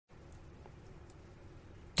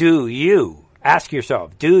do you, ask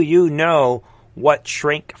yourself, do you know what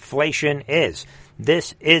shrinkflation is?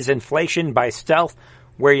 This is inflation by stealth,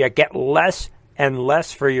 where you get less and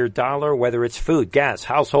less for your dollar, whether it's food, gas,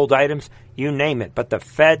 household items, you name it. But the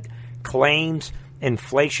Fed claims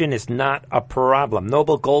inflation is not a problem.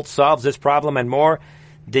 Noble Gold solves this problem and more.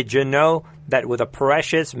 Did you know that with a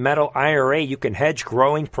precious metal IRA, you can hedge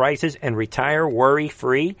growing prices and retire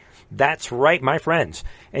worry-free? That's right, my friends.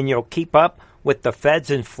 And you'll keep up with the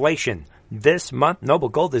Fed's inflation. This month, Noble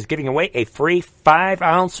Gold is giving away a free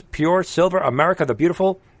 5-ounce pure silver America the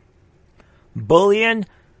Beautiful bullion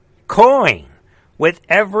coin with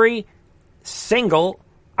every single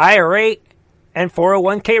IRA and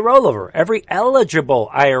 401k rollover, every eligible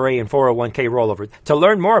IRA and 401k rollover. To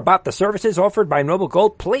learn more about the services offered by Noble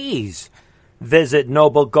Gold, please visit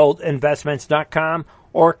noblegoldinvestments.com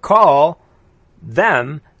or call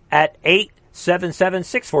them at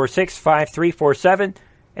 877-646-5347.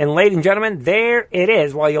 And ladies and gentlemen, there it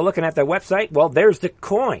is. While you're looking at the website, well, there's the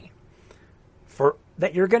coin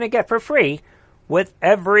that you're going to get for free with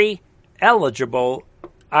every eligible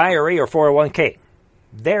IRA or 401k.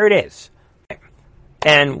 There it is.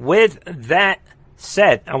 And with that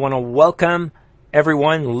said, I want to welcome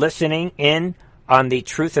everyone listening in on the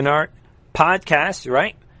Truth and Art podcast,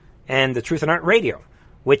 right? And the Truth and Art radio,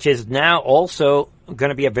 which is now also going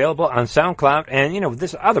to be available on SoundCloud. And,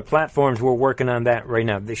 this other platforms, we're working on that right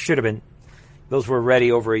now. They should have been. Those were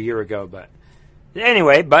ready over a year ago. But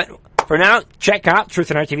anyway, for now, check out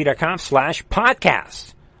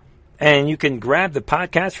truthandarttv.com/podcast. And you can grab the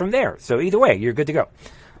podcast from there. So either way, you're good to go.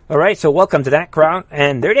 All right, so welcome to that crowd,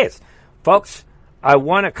 and there it is. Folks, I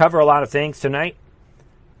want to cover a lot of things tonight.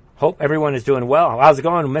 Hope everyone is doing well. How's it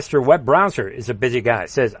going? Mr. Web Browser is a busy guy.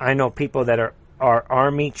 Says, I know people that are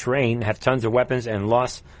Army trained, have tons of weapons, and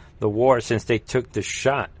lost the war since they took the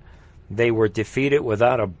shot. They were defeated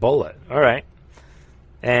without a bullet. All right.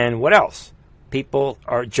 And what else?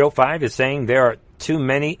 Joe 5 is saying there are too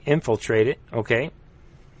many infiltrated. Okay.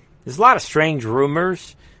 There's a lot of strange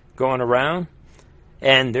rumors going around.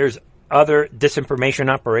 And there's other disinformation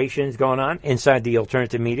operations going on inside the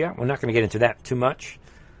alternative media. We're not going to get into that too much.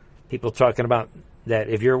 People talking about that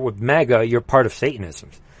if you're with MAGA, you're part of Satanism.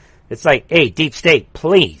 It's like, hey, Deep State,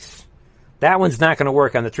 please. That one's not going to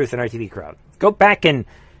work on the Truth and Art TV crowd. Go back and,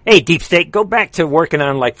 hey, Deep State, go back to working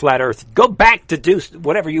on like Flat Earth. Go back to do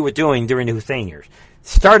whatever you were doing during the Hussein years.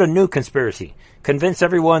 Start a new conspiracy. Convince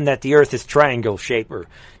everyone that the Earth is triangle shaped, or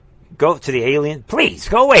go to the alien. Please,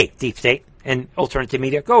 go away, Deep State. And alternative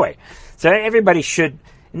media, go away. So everybody should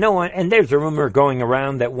know. And there's a rumor going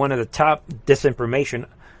around that one of the top disinformation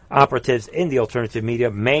operatives in the alternative media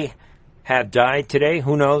may have died today.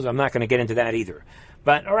 Who knows? I'm not going to get into that either.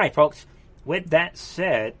 But all right, folks. With that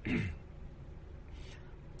said,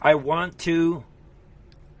 I'm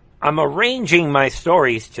arranging my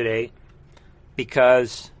stories today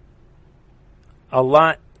because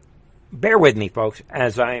bear with me, folks,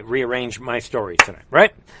 as I rearrange my stories tonight,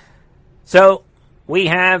 right? So, we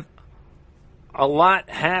have a lot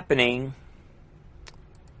happening.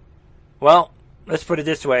 Well, let's put it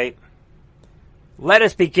this way. Let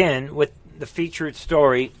us begin with the featured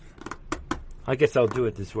story. I guess I'll do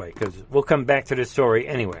it this way because we'll come back to this story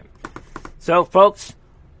anyway. So, folks,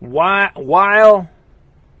 while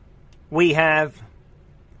we have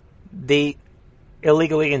the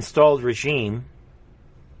illegally installed regime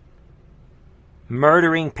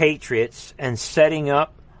murdering patriots and setting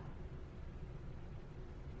up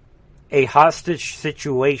a hostage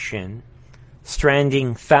situation,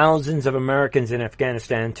 stranding thousands of Americans in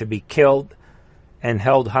Afghanistan to be killed and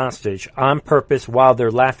held hostage on purpose while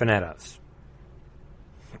they're laughing at us.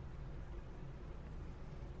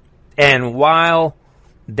 And while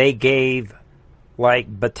they gave like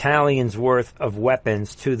battalions worth of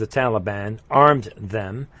weapons to the Taliban, armed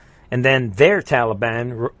them, and then their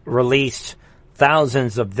Taliban released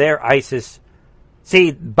thousands of their ISIS.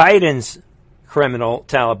 See, Biden's criminal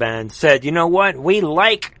Taliban said, you know what, we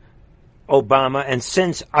like Obama, and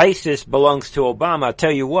since ISIS belongs to Obama, I'll tell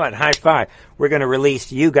you what, high five, we're going to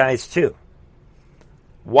release you guys too.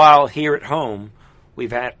 While here at home,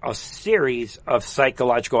 we've had a series of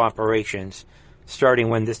psychological operations starting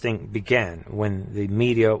when this thing began, when the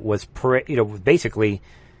media was basically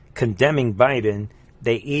condemning Biden.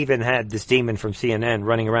 They even had this demon from CNN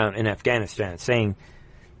running around in Afghanistan saying,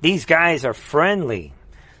 these guys are friendly.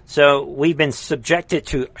 So we've been subjected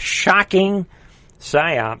to shocking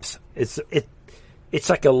psyops. It's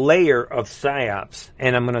like a layer of psyops,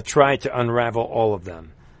 and I'm going to try to unravel all of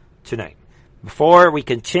them tonight. Before we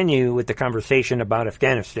continue with the conversation about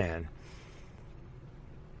Afghanistan,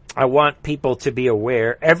 I want people to be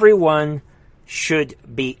aware. Everyone should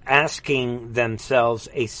be asking themselves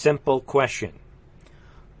a simple question.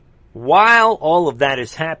 While all of that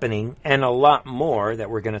is happening, and a lot more that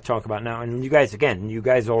we're going to talk about now, and you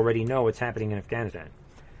guys already know what's happening in Afghanistan.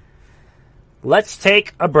 Let's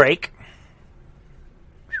take a break.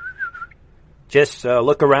 Just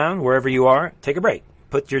look around wherever you are. Take a break.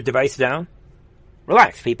 Put your device down.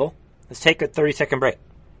 Relax, people. Let's take a 30-second break.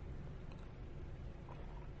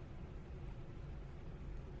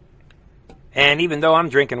 And even though I'm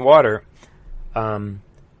drinking water,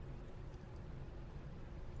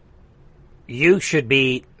 you should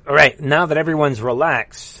be... All right, now that everyone's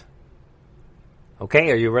relaxed.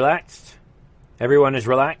 Okay, are you relaxed? Everyone is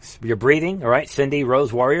relaxed? You're breathing? All right, Cindy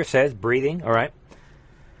Rose Warrior says breathing. All right.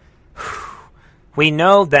 We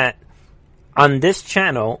know that on this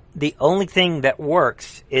channel, the only thing that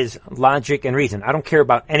works is logic and reason. I don't care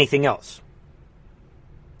about anything else.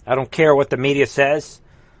 I don't care what the media says.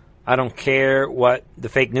 I don't care what the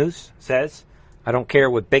fake news says. I don't care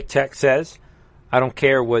what big tech says. I don't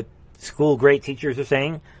care what school grade teachers are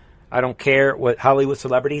saying. I don't care what Hollywood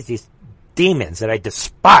celebrities, these demons that I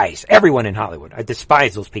despise, everyone in Hollywood. I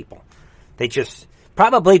despise those people. They just,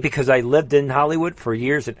 probably because I lived in Hollywood for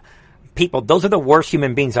years, and people, those are the worst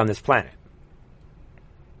human beings on this planet.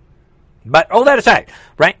 But all that aside,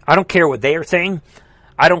 right? I don't care what they are saying.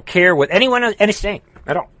 I don't care what anyone is saying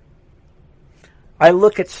at all. I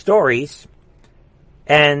look at stories,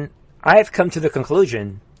 and I've come to the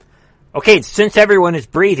conclusion, okay, since everyone is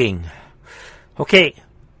breathing, okay,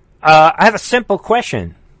 I have a simple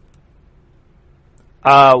question.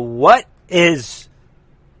 What is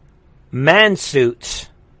Mansuit?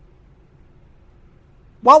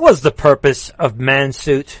 What was the purpose of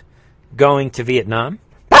Mansuit going to Vietnam?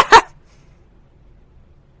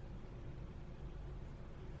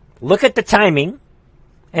 Look at the timing.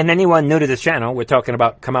 And anyone new to this channel, we're talking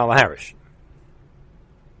about Kamala Harris.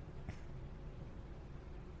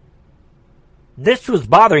 This was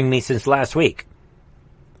bothering me since last week.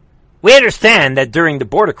 We understand that during the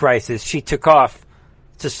border crisis, she took off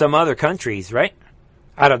to some other countries, right?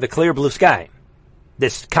 Out of the clear blue sky.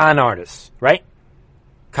 This con artist, right?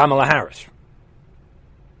 Kamala Harris.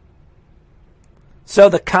 So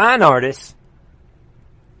the con artist,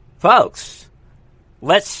 folks,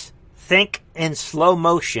 let's think in slow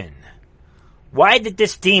motion. Why did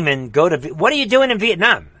this demon go to... What are you doing in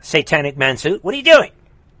Vietnam, Satanic Mansuit? What are you doing?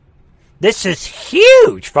 This is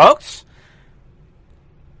huge, folks.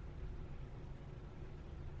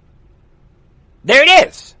 There it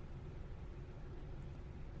is.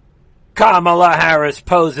 Kamala Harris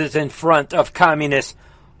poses in front of communist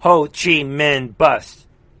Ho Chi Minh bust.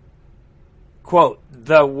 Quote,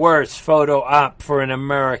 the worst photo op for an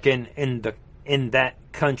American in that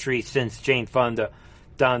country since Jane Fonda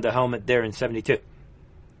donned a helmet there in 72.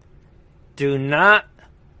 Do not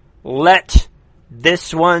let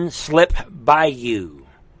this one slip by you.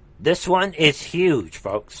 This one is huge,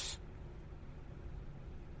 folks.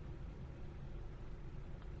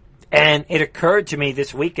 And it occurred to me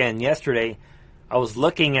this weekend, yesterday, I was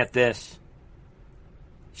looking at this.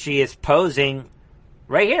 She is posing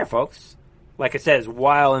right here, folks. Like it says,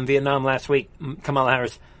 while in Vietnam last week, Kamala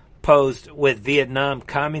Harris posed with Vietnam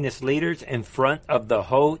communist leaders in front of the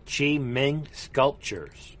Ho Chi Minh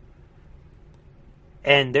sculptures.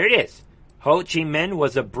 And there it is. Ho Chi Minh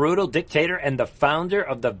was a brutal dictator and the founder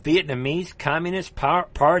of the Vietnamese Communist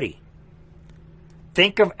Party.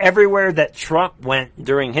 Think of everywhere that Trump went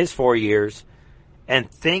during his 4 years, and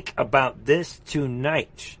think about this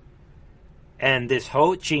tonight. And this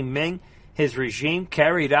Ho Chi Minh, his regime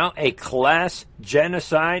carried out a class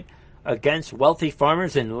genocide against wealthy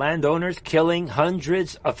farmers and landowners, killing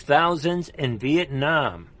hundreds of thousands in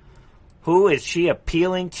Vietnam. Who is she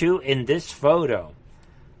appealing to in this photo?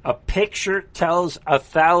 A picture tells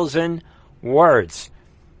 1,000 words.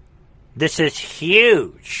 This is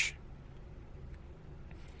huge.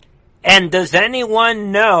 And does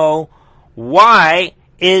anyone know why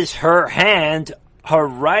is her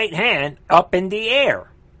right hand, up in the air?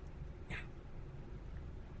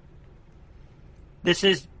 This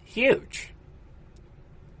is huge.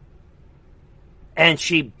 And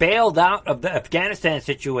she bailed out of the Afghanistan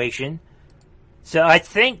situation. So I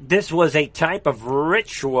think this was a type of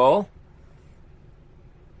ritual.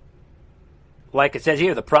 Like it says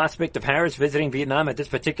here, the prospect of Harris visiting Vietnam at this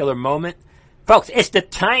particular moment. Folks, it's the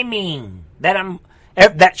timing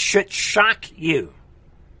that should shock you.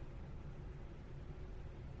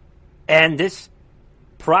 And this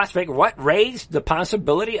prospect, what raised the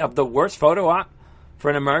possibility of the worst photo op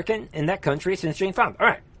for an American in that country since Jane Fonda? All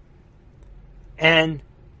right. And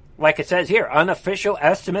like it says here, unofficial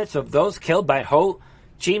estimates of those killed by Ho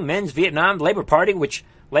Chi Minh's Vietnam Labor Party, which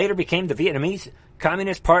later became the Vietnamese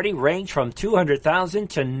Communist Party, ranged from 200,000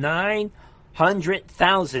 to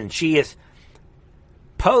 900,000. She is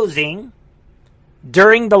posing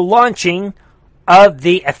during the launching of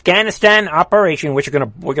the Afghanistan operation, which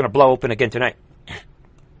we're gonna blow open again tonight.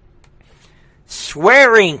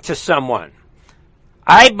 Swearing to someone.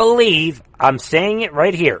 I believe, I'm saying it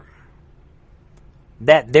right here,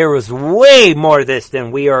 that there was way more to this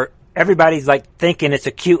than everybody's like thinking it's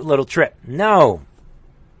a cute little trip. No.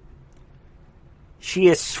 She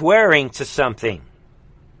is swearing to something.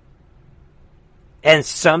 And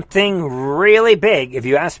something really big, if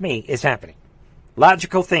you ask me, is happening.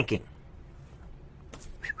 Logical thinking.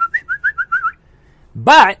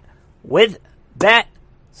 But, with that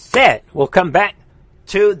said, we'll come back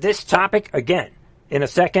to this topic again in a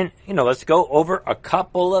second. Let's go over a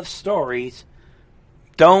couple of stories.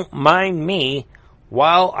 Don't mind me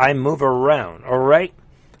while I move around, all right?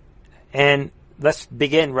 And let's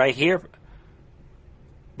begin right here.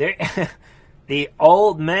 There, the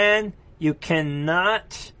old man, you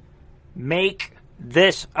cannot make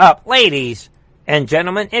this up. Ladies and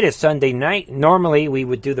gentlemen, it is Sunday night. Normally, we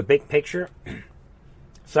would do the big picture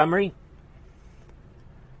summary.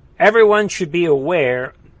 Everyone should be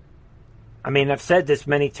aware. I've said this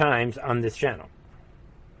many times on this channel.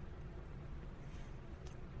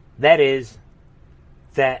 That is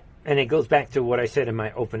that, and it goes back to what I said in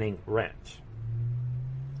my opening rant.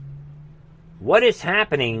 What is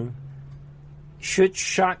happening should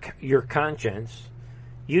shock your conscience.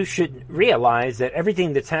 You should realize that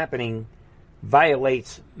everything that's happening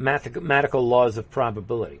violates mathematical laws of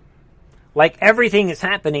probability. Like everything is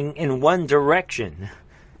happening in one direction.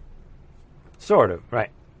 Sort of,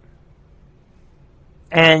 right?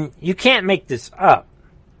 And you can't make this up,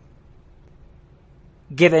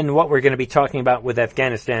 given what we're going to be talking about with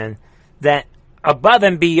Afghanistan, that above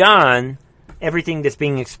and beyond everything that's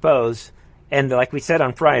being exposed, and like we said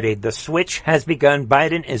on Friday, the switch has begun.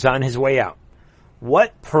 Biden is on his way out.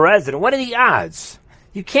 What are the odds?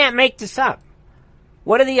 You can't make this up.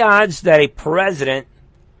 What are the odds that a president,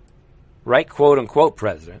 right, quote unquote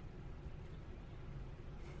president,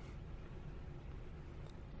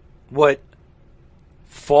 would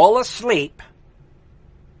fall asleep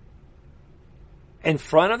in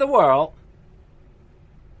front of the world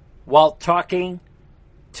while talking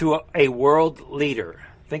to a world leader?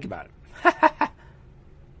 Think about it.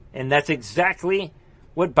 And that's exactly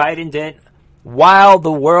what Biden did while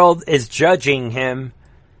the world is judging him.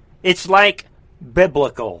 It's like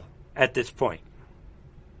biblical at this point.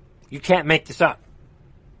 You can't make this up.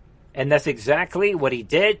 And that's exactly what he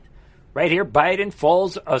did. Right here, Biden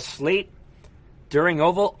falls asleep during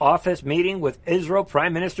Oval Office meeting with Israel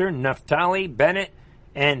Prime Minister Naftali Bennett.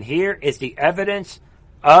 And here is the evidence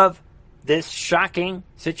of this shocking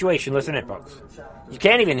situation. Listen in, folks. You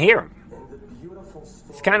can't even hear him.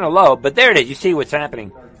 It's kind of low, but there it is. You see what's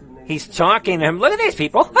happening. He's talking to him. Look at these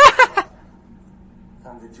people.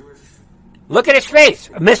 Look at his face.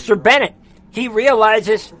 Mr. Bennett. He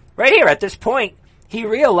realizes, right here at this point, he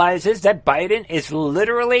realizes that Biden is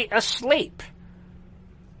literally asleep.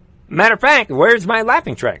 Matter of fact, where's my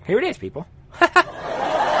laughing track? Here it is, people.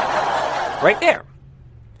 Right there.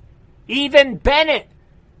 Even Bennett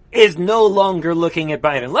is no longer looking at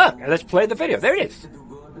Biden. Look, let's play the video. There it is.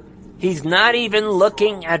 He's not even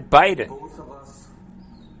looking at Biden.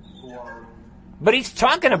 But he's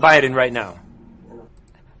talking to Biden right now.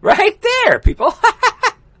 Right there, people.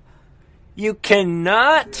 You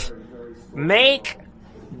cannot make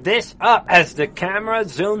this up as the camera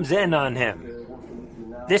zooms in on him.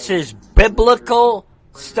 This is biblical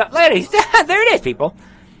stuff. Ladies, there it is, people.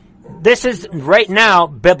 This is right now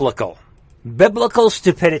biblical. Biblical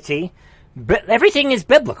stupidity. Everything is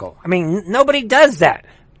biblical. Nobody does that.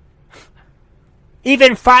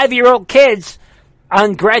 Even 5-year-old kids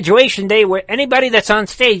on graduation day, where anybody that's on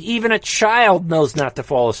stage, even a child knows not to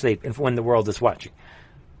fall asleep when the world is watching.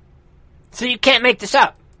 So you can't make this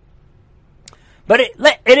up. But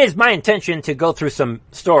it is my intention to go through some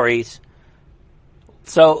stories.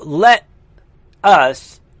 So let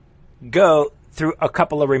us go through a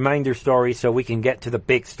couple of reminder stories so we can get to the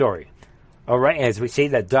big story. All right, as we see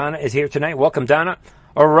that Donna is here tonight. Welcome, Donna.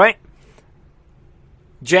 All right.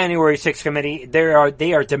 January 6th committee,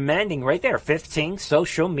 they are demanding right there 15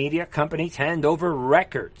 social media companies hand over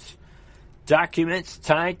records, documents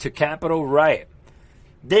tied to Capitol riot.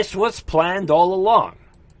 This was planned all along.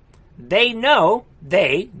 They know,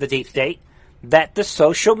 the deep state, that the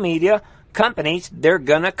social media companies, they're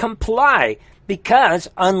going to comply because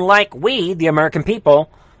unlike we, the American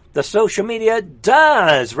people, the social media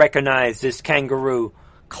does recognize this kangaroo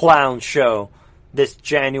clown show this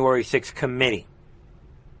January 6th committee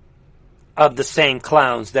of the same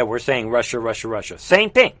clowns that were saying Russia, Russia, Russia. Same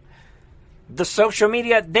thing. The social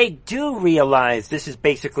media, they do realize this is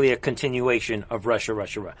basically a continuation of Russia,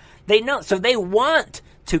 Russia, Russia. They know, so they want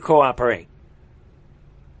to cooperate.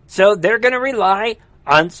 So they're going to rely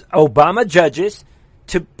on Obama judges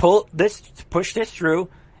to push this through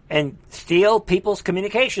and steal people's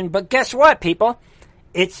communication. But guess what, people?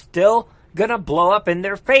 It's still going to blow up in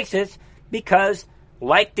their faces because,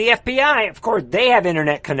 like the FBI, of course, they have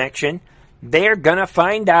internet connection. They're going to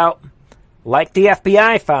find out, like the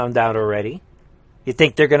FBI found out already. You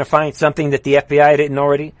think they're going to find something that the FBI didn't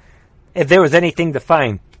already? If there was anything to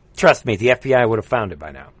find, trust me, the FBI would have found it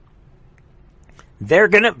by now. They're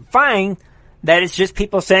going to find that it's just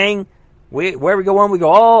people saying, where we go on, we go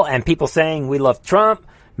all, and people saying we love Trump,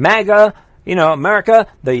 MAGA, America,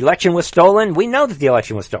 the election was stolen. We know that the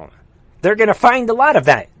election was stolen. They're going to find a lot of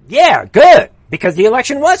that. Yeah, good, because the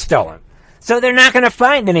election was stolen. So they're not going to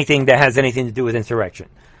find anything that has anything to do with insurrection.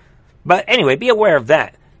 But anyway, be aware of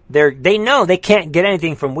that. They know they can't get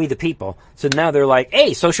anything from we the people. So now they're like,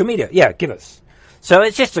 hey, social media, yeah, give us. So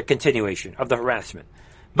it's just a continuation of the harassment.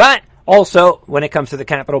 But also, when it comes to the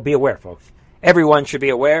Capitol, be aware, folks. Everyone should be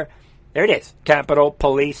aware. There it is. Capitol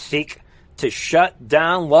Police seek to shut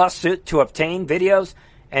down lawsuit to obtain videos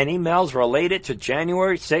and emails related to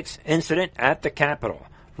January 6th incident at the Capitol.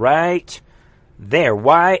 Right there.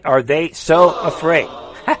 Why are they so afraid?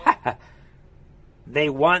 They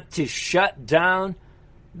want to shut down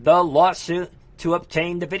the lawsuit to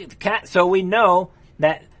obtain the video. So we know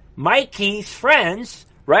that Mikey's friends,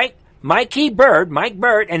 right? Mike Bird,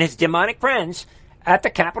 and his demonic friends at the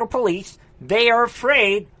Capitol Police, they are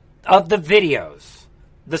afraid of the videos.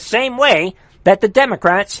 The same way that the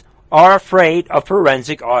Democrats are afraid of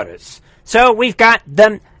forensic audits. So we've got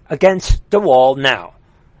them against the wall now.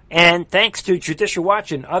 And thanks to Judicial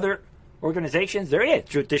Watch and other organizations, there it is.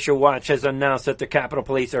 Judicial Watch has announced that the Capitol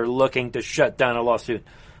Police are looking to shut down a lawsuit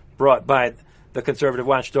brought by the conservative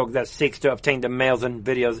watchdog that seeks to obtain the mails and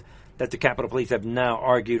videos that the Capitol Police have now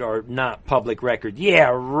argued are not public record.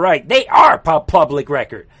 Yeah, right. They are public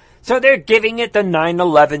record. So they're giving it the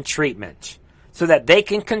 9/11 treatment so that they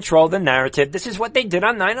can control the narrative. This is what they did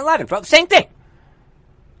on 9/11, folks. Same thing.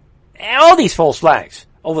 All these false flags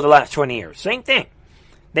over the last 20 years. Same thing.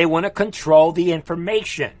 They want to control the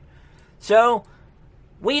information. So,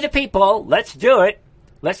 we the people, let's do it.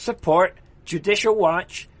 Let's support Judicial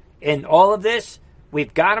Watch in all of this.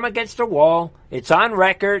 We've got them against the wall. It's on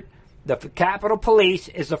record. The Capitol Police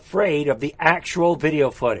is afraid of the actual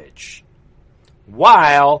video footage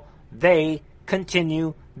while they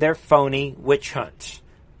continue their phony witch hunt.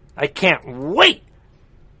 I can't wait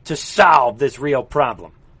to solve this real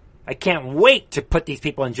problem. I can't wait to put these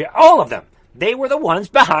people in jail. All of them. They were the ones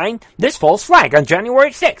behind this false flag on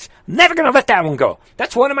January 6th. Never going to let that one go.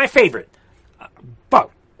 That's one of my favorite.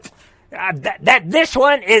 This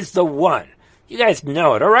one is the one. You guys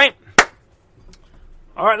know it, all right?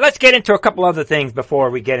 All right, let's get into a couple other things before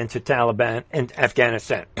we get into Taliban and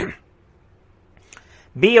Afghanistan.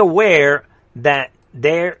 Be aware that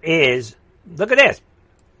there is, look at this,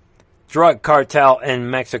 drug cartel in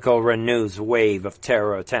Mexico renews wave of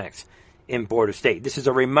terror attacks in border state. This is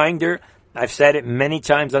a reminder. I've said it many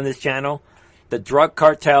times on this channel. The drug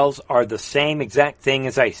cartels are the same exact thing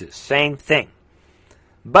as ISIS. Same thing.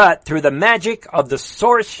 But through the magic of the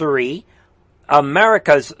sorcery,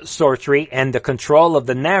 America's sorcery, and the control of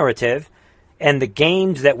the narrative, and the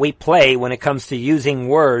games that we play when it comes to using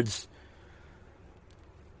words,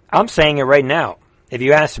 I'm saying it right now, if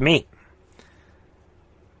you ask me,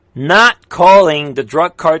 not calling the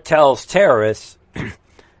drug cartels terrorists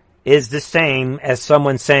is the same as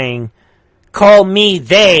someone saying, call me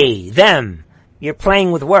they, them. You're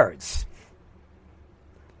playing with words.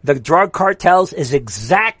 The drug cartels is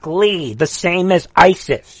exactly the same as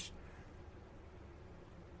ISIS.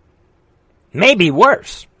 Maybe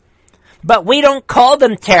worse. But we don't call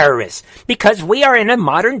them terrorists because we are in a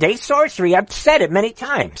modern day sorcery. I've said it many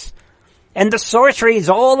times. And the sorcery is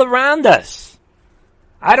all around us.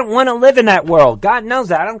 I don't want to live in that world. God knows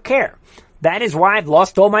that. I don't care. That is why I've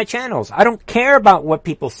lost all my channels. I don't care about what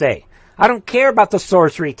people say. I don't care about the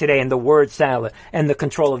sorcery today and the word salad and the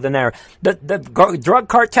control of the narrative. The drug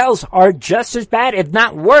cartels are just as bad, if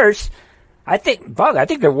not worse. I think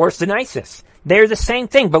they're worse than ISIS. They're the same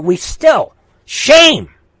thing, but we still, shame.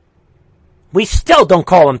 We still don't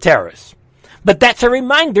call them terrorists. But that's a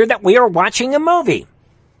reminder that we are watching a movie.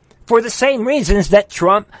 For the same reasons that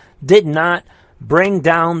Trump did not bring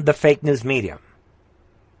down the fake news media.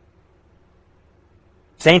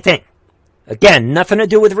 Same thing. Again, nothing to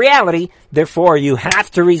do with reality. Therefore, you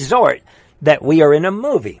have to resort that we are in a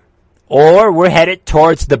movie or we're headed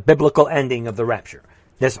towards the biblical ending of the rapture.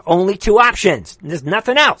 There's only two options. There's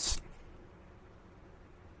nothing else.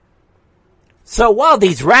 So while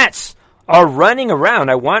these rats are running around,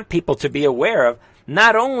 I want people to be aware of,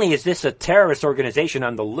 not only is this a terrorist organization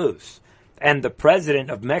on the loose, and the president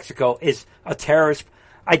of Mexico is a terrorist.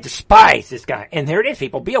 I despise this guy. And here it is,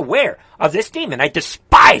 people. Be aware of this demon. I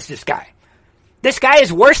despise this guy. This guy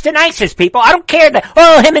is worse than ISIS, people. I don't care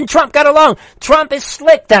that, him and Trump got along. Trump is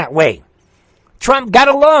slick that way. Trump got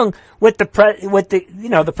along with the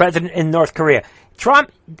president in North Korea.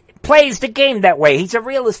 Trump plays the game that way. He's a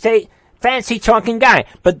real estate fancy talking guy.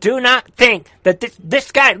 But do not think that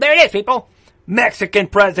this guy, there it is, people. Mexican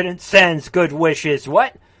president sends good wishes.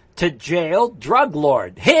 What? To jail drug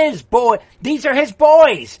lord. His boy. These are his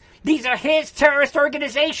boys. These are his terrorist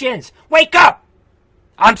organizations. Wake up.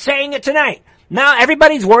 I'm saying it tonight. Now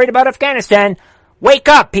everybody's worried about Afghanistan. Wake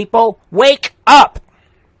up, people. Wake up.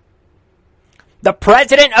 The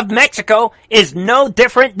president of Mexico is no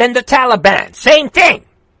different than the Taliban. Same thing.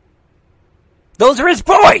 Those are his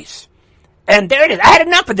boys. And there it is. I had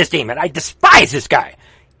enough of this demon. I despise this guy.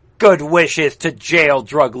 Good wishes to jail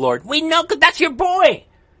drug lord. We know that's your boy.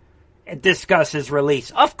 And discuss his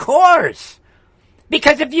release. Of course.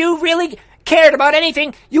 Because if you really cared about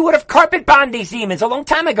anything, you would have carpet bombed these demons a long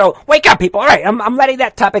time ago. Wake up, people. All right, I'm letting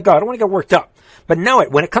that topic go. I don't want to get worked up. But know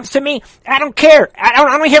it. When it comes to me, I don't care. I don't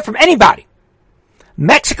want to hear from anybody.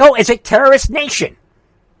 Mexico is a terrorist nation.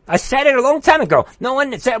 I said it a long time ago. No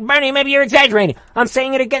one said, Bernie, maybe you're exaggerating. I'm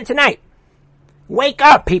saying it again tonight. Wake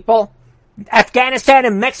up, people. Afghanistan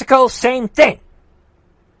and Mexico, same thing.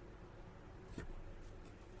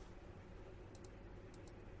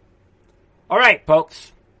 All right,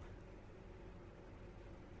 folks.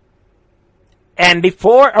 And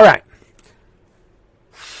all right.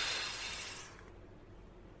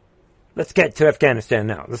 Let's get to Afghanistan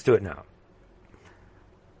now. Let's do it now.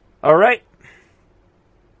 All right.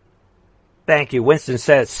 Thank you. Winston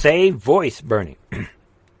says, save voice, Bernie.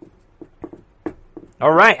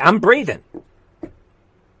 All right, I'm breathing.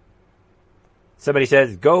 Somebody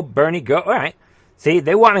says, go, Bernie, go. All right. See,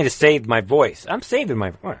 they want me to save my voice. I'm saving my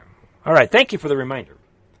voice. All right, thank you for the reminder.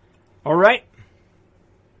 All right.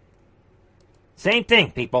 Same thing,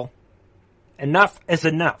 people. Enough is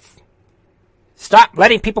enough. Stop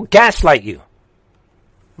letting people gaslight you.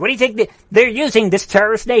 What do you think? They're using this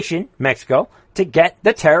terrorist nation, Mexico, to get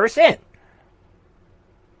the terrorists in.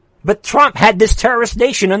 But Trump had this terrorist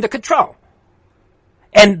nation under control.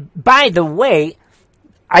 And by the way,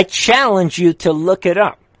 I challenge you to look it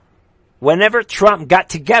up. Whenever Trump got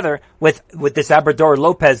together with this Obrador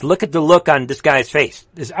Lopez, look at the look on this guy's face.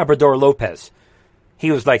 This Obrador Lopez.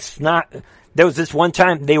 He was like snot. There was this one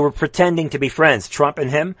time they were pretending to be friends, Trump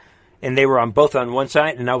and him, and they were both on one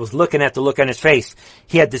side, and I was looking at the look on his face.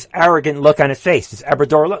 He had this arrogant look on his face, this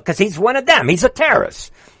Obrador look, because he's one of them. He's a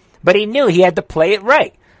terrorist. But he knew he had to play it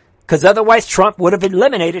right, because otherwise Trump would have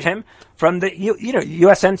eliminated him from the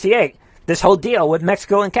USMCA, this whole deal with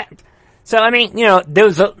Mexico and Canada. So, I mean,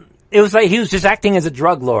 it was like he was just acting as a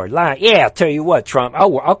drug lord. Like, yeah, I'll tell you what, Trump,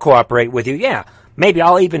 I'll cooperate with you. Yeah, maybe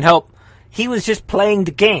I'll even help. He was just playing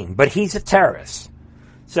the game, but he's a terrorist.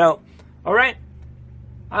 So, all right,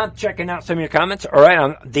 I'm checking out some of your comments. All right,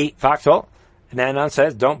 on the Foxhole. And then on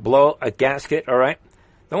says, don't blow a gasket. All right,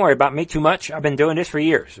 don't worry about me too much. I've been doing this for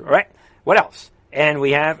years. All right, what else? And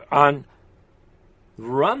we have on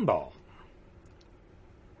Rumble.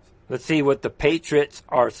 Let's see what the Patriots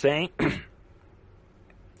are saying.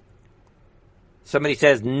 Somebody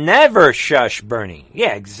says, never shush Bernie.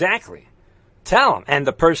 Yeah, exactly. Tell him. And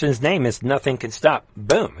the person's name is Nothing Can Stop.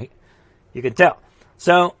 Boom. You can tell.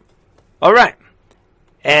 So, all right.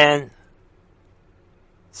 And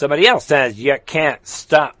somebody else says, you can't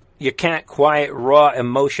stop. You can't quiet raw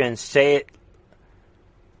emotions. Say it.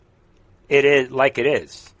 It is like it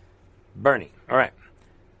is. Bernie. All right.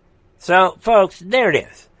 So, folks, there it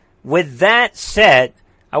is. With that said,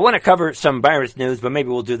 I want to cover some virus news, but maybe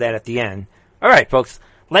we'll do that at the end. All right, folks,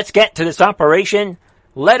 let's get to this operation.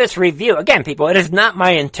 Let us review. Again, people, it is not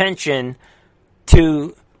my intention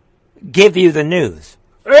to give you the news.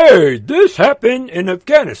 Hey, this happened in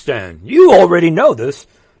Afghanistan. You already know this,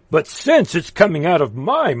 but since it's coming out of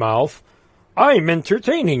my mouth, I'm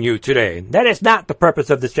entertaining you today. That is not the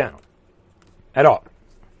purpose of this channel at all.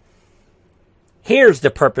 Here's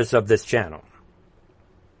the purpose of this channel.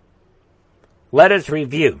 Let us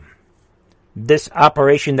review this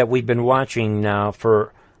operation that we've been watching now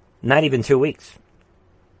for not even 2 weeks.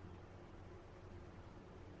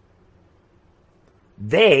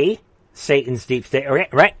 Satan's deep state,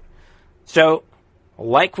 right? So,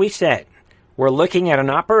 like we said, we're looking at an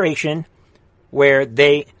operation where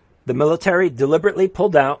the military deliberately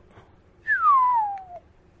pulled out.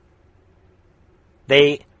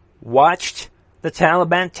 They watched the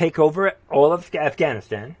Taliban take over all of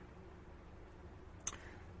Afghanistan.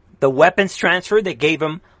 The weapons transfer, they gave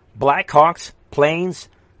them Black Hawks, planes,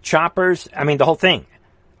 choppers, the whole thing.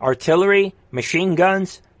 Artillery, machine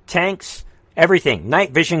guns, tanks, everything.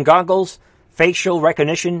 Night vision goggles, facial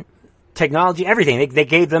recognition technology, everything. They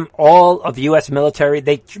gave them all of the U.S. military.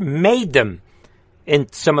 They made them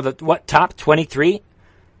in some of the, top 23?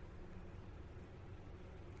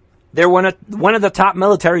 They're one of the top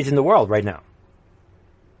militaries in the world right now.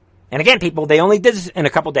 And again, people, they only did this in a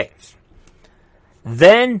couple days.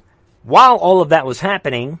 Then, while all of that was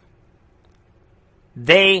happening,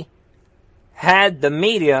 they had the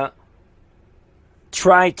media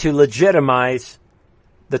try to legitimize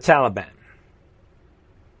the Taliban.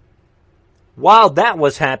 While that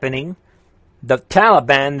was happening, the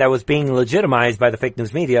Taliban that was being legitimized by the fake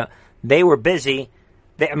news media, they were busy.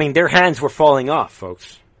 Their hands were falling off,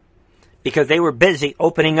 folks. Because they were busy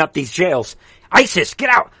opening up these jails. ISIS, get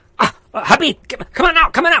out! Habib, come on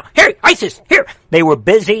out! Here, ISIS, here! They were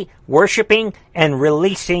busy worshiping and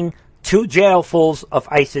releasing 2 jailfuls of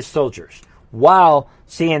ISIS soldiers, while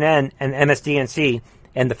CNN and MSDNC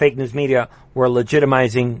and the fake news media were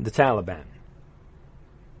legitimizing the Taliban.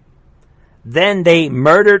 Then they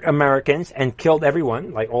murdered Americans and killed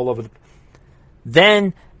everyone, like all over the...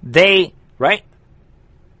 Then they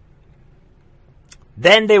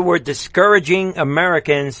were discouraging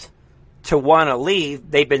Americans to want to leave.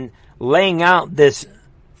 They've been laying out this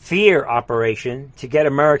fear operation to get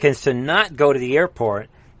Americans to not go to the airport.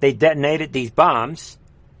 They detonated these bombs,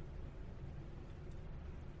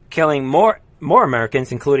 killing more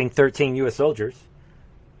Americans, including 13 U.S. soldiers.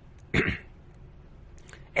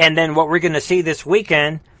 And then what we're going to see this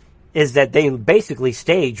weekend is that they basically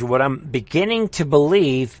staged what I'm beginning to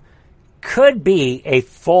believe could be a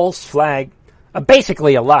false flag,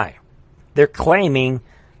 basically a lie. They're claiming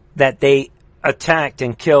that they attacked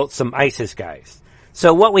and killed some ISIS guys.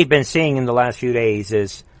 So what we've been seeing in the last few days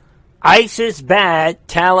is ISIS bad,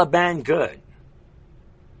 Taliban good.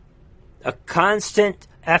 A constant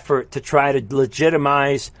effort to try to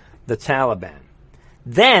legitimize the Taliban.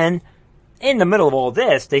 Then, in the middle of all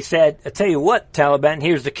this, they said, I tell you what, Taliban,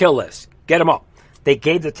 here's the kill list. Get them all. They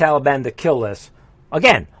gave the Taliban the kill list.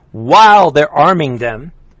 Again, while they're arming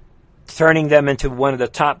them, turning them into one of the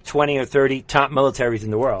top 20 or 30 top militaries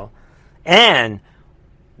in the world, and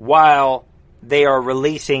while they are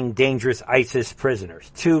releasing dangerous ISIS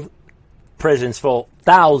prisoners. 2 prisons full,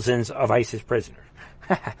 thousands of ISIS prisoners.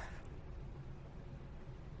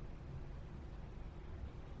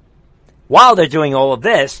 While they're doing all of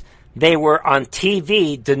this, they were on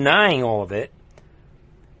TV denying all of it.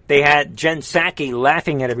 They had Jen Psaki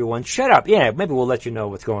laughing at everyone. Shut up. Yeah, maybe we'll let you know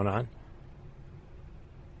what's going on.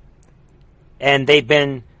 And they've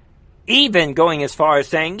been even going as far as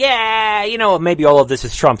saying, yeah, maybe all of this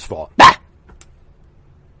is Trump's fault. Bah!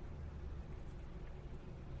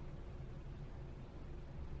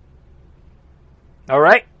 All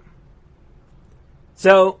right?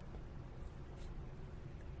 So,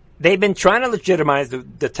 they've been trying to legitimize the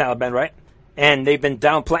Taliban, right? And they've been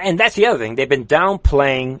downplaying, and that's the other thing, they've been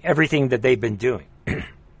downplaying everything that they've been doing.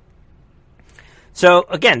 So,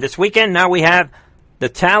 again, this weekend, now we have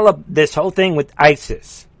this whole thing with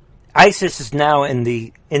ISIS. ISIS is now in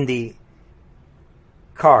the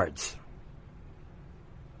cards.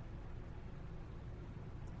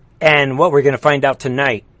 And what we're going to find out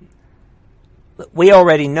tonight, we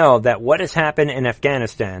already know that what has happened in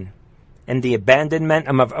Afghanistan and the abandonment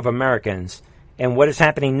of Americans and what is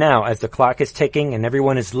happening now as the clock is ticking and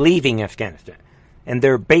everyone is leaving Afghanistan. And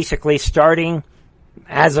they're basically starting,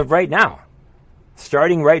 as of right now,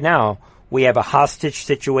 we have a hostage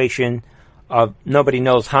situation of nobody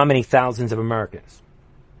knows how many thousands of Americans.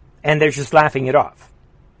 And they're just laughing it off.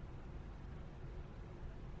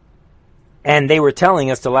 And they were telling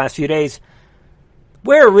us the last few days,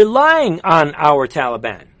 we're relying on our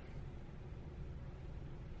Taliban.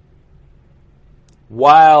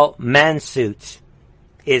 While Mansuits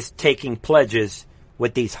is taking pledges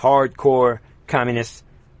with these hardcore communist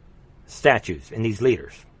statues and these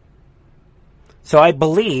leaders. So I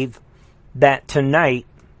believe that tonight,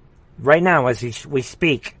 right now as we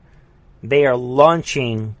speak, they are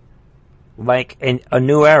launching like a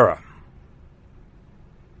new era.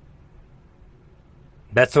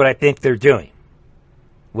 That's what I think they're doing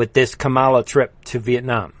with this Kamala trip to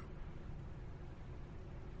Vietnam.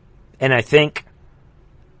 And I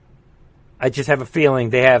just have a feeling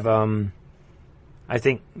they have, I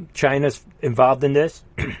think China's involved in this.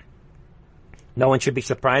 No one should be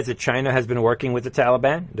surprised that China has been working with the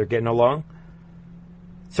Taliban. They're getting along.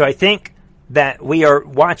 So I think that we are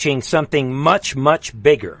watching something much, much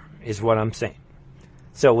bigger, is what I'm saying.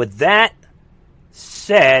 So with that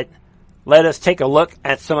said, let us take a look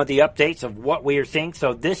at some of the updates of what we are seeing.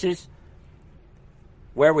 So this is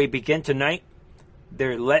where we begin tonight.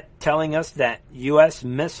 They're telling us that U.S.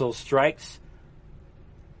 missile strikes.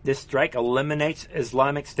 This strike eliminates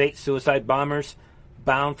Islamic State suicide bombers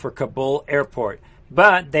bound for Kabul airport.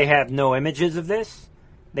 But they have no images of this.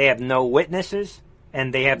 They have no witnesses.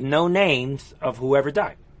 And they have no names of whoever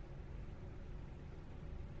died.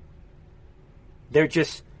 They're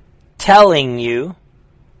just telling you.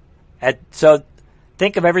 So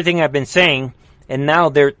think of everything I've been saying. And now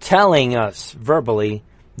they're telling us verbally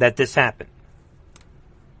that this happened.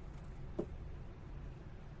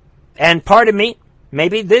 And part of me,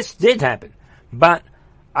 maybe this did happen. But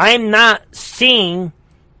I'm not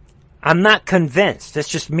convinced. It's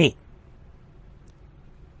just me.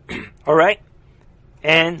 All right?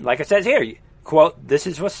 And like I said here, quote, this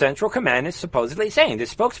is what Central Command is supposedly saying. The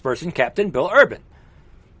spokesperson, Captain Bill Urban,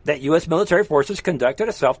 that U.S. military forces conducted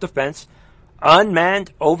a self-defense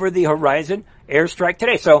unmanned over-the-horizon airstrike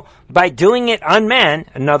today. So by doing it unmanned,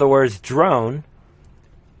 in other words, drone,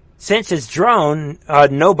 since it's drone,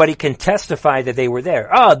 nobody can testify that they were there.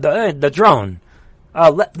 Oh, the drone.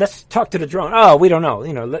 Let's talk to the drone. Oh, we don't know.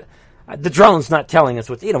 The drone's not telling us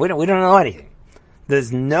what. We don't know anything.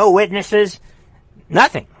 There's no witnesses.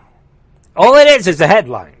 Nothing. All it is a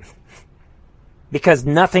headline. Because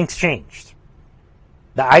nothing's changed.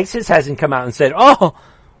 The ISIS hasn't come out and said, oh,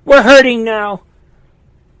 we're hurting now.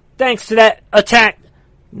 Thanks to that attack.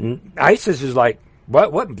 ISIS is like,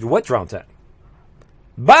 what drone attack?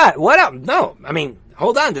 But, what up? No, I mean,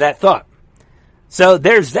 hold on to that thought. So,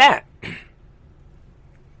 there's that.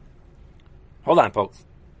 Hold on, folks.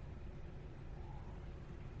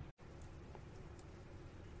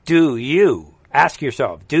 Ask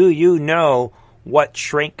yourself, do you know what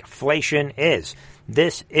shrinkflation is?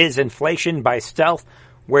 This is inflation by stealth,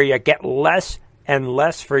 where you get less and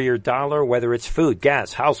less for your dollar, whether it's food,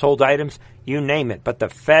 gas, household items, you name it. But the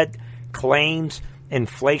Fed claims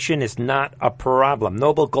inflation is not a problem.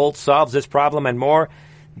 Noble Gold solves this problem and more.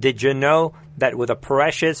 Did you know that with a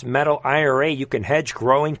precious metal IRA, you can hedge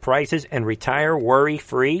growing prices and retire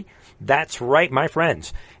worry-free? That's right, my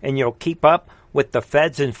friends. And you'll keep up with the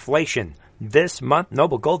Fed's inflation. This month,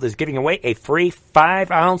 Noble Gold is giving away a free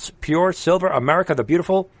 5-ounce pure silver America the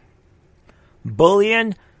Beautiful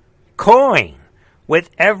bullion coin with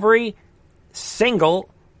every single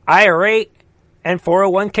IRA and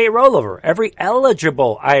 401k rollover. Every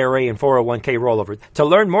eligible IRA and 401k rollover. To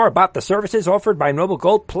learn more about the services offered by Noble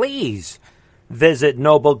Gold, please visit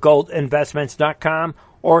noblegoldinvestments.com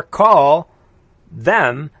or call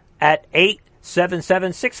them at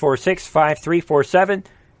 877-646-5347.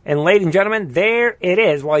 And ladies and gentlemen, there it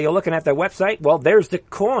is. While you're looking at the website, well, there's the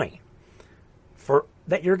coin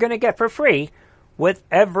that you're going to get for free with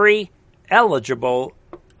every eligible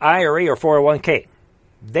IRA or 401k.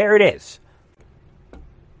 There it is.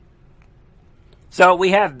 So we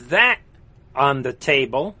have that on the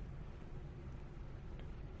table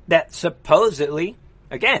that supposedly,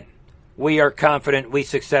 again, we are confident we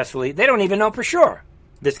successfully, they don't even know for sure.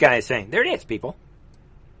 This guy is saying, there it is, people.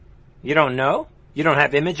 You don't know? You don't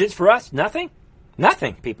have images for us? Nothing?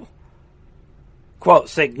 Nothing, people. Quote,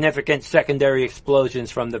 significant secondary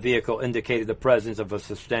explosions from the vehicle indicated the presence of a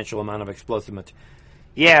substantial amount of explosive material.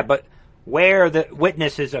 Yeah, but where are the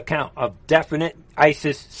witnesses' account of definite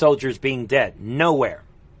ISIS soldiers being dead? Nowhere.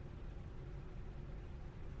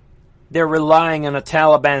 They're relying on a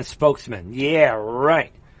Taliban spokesman. Yeah,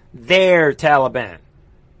 right. They're Taliban.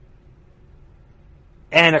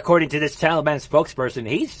 And according to this Taliban spokesperson,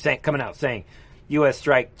 he's coming out saying, U.S.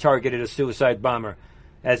 strike targeted a suicide bomber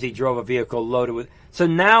as he drove a vehicle loaded with... So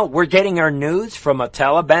now we're getting our news from a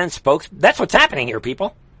Taliban spokesman. That's what's happening here,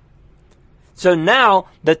 people. So now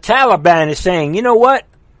the Taliban is saying, you know what?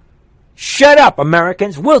 Shut up,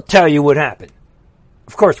 Americans. We'll tell you what happened.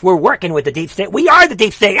 Of course, we're working with the deep state. We are the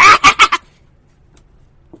deep state.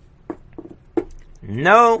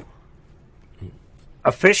 No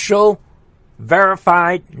official,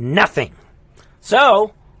 verified, nothing.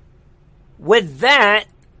 So, with that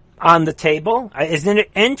on the table, isn't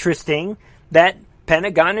it interesting that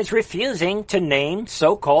Pentagon is refusing to name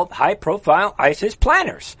so-called high-profile ISIS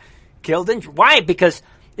planners killed in... Why? Because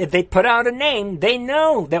if they put out a name, they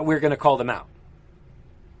know that we're going to call them out.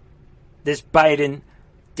 This Biden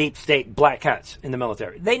deep state black hats in the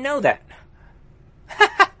military. They know that.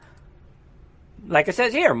 like it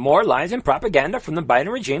says here, more lies and propaganda from the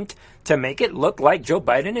Biden regime to make it look like Joe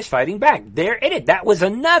Biden is fighting back. There it is. That was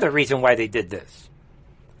another reason why they did this.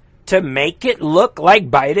 To make it look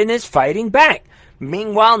like Biden is fighting back.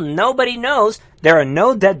 Meanwhile, nobody knows. There are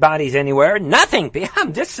no dead bodies anywhere. Nothing.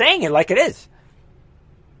 I'm just saying it like it is.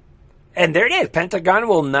 And there it is. Pentagon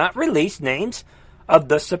will not release names of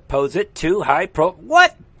the supposed two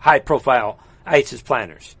high-profile ISIS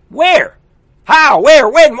planners? Where? How? Where?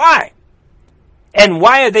 When? Why? And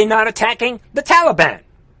why are they not attacking the Taliban?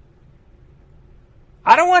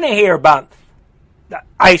 I don't want to hear about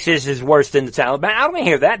ISIS is worse than the Taliban. I don't want to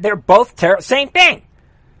hear that. They're both same thing.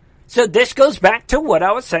 So this goes back to what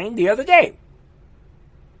I was saying the other day.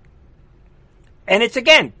 And it's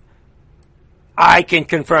again, I can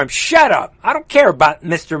confirm. Shut up. I don't care about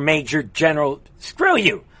Mr. Major General. Screw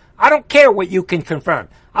you. I don't care what you can confirm.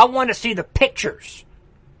 I want to see the pictures.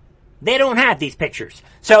 They don't have these pictures.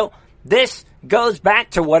 So this goes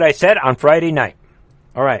back to what I said on Friday night.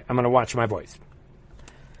 All right, I'm going to watch my voice.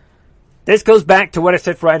 This goes back to what I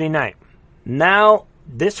said Friday night. Now,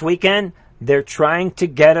 this weekend, they're trying to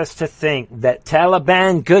get us to think that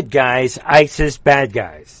Taliban good guys, ISIS bad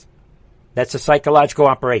guys. That's a psychological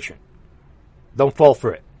operation. Don't fall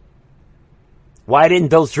for it. Why didn't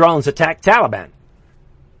those drones attack Taliban?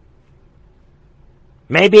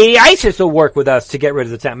 Maybe ISIS will work with us to get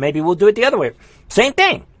rid of the Taliban. Maybe we'll do it the other way. Same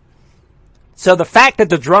thing. So the fact that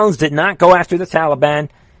the drones did not go after the Taliban,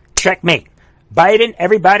 checkmate. Biden,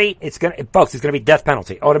 everybody, folks, it's going to be death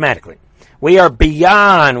penalty automatically. We are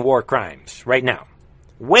beyond war crimes right now.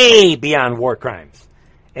 Way beyond war crimes.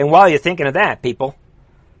 And while you're thinking of that, people,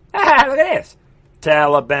 look at this.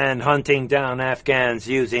 Taliban hunting down Afghans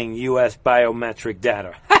using U.S. biometric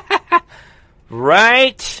data.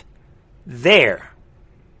 Right there.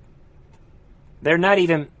 They're not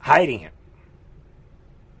even hiding it.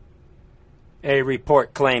 A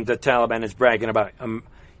report claimed the Taliban is bragging about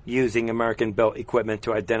using American-built equipment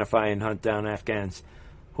to identify and hunt down Afghans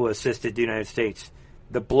who assisted the United States.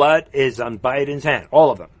 The blood is on Biden's hand.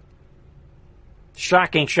 All of them.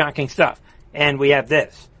 Shocking, shocking stuff. And we have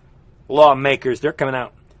this. Lawmakers, they're coming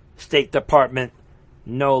out. State Department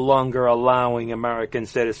no longer allowing American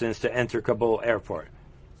citizens to enter Kabul airport.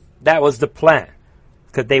 That was the plan.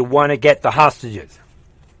 Because they want to get the hostages.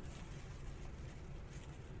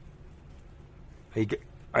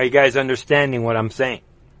 Are you guys understanding what I'm saying?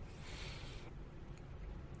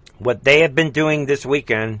 What they have been doing this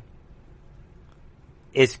weekend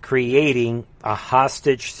is creating a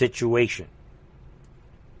hostage situation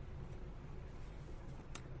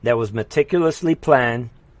that was meticulously planned.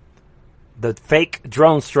 The fake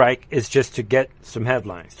drone strike is just to get some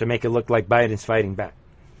headlines, to make it look like Biden's fighting back.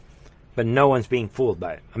 But no one's being fooled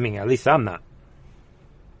by it. I mean, at least I'm not.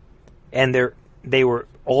 And they were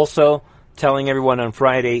also telling everyone on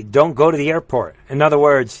Friday, don't go to the airport. In other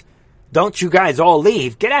words, don't you guys all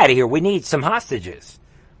leave. Get out of here. We need some hostages.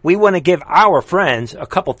 We want to give our friends a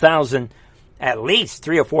couple thousand, at least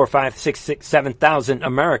 3 or 4 or 5, 6, 7,000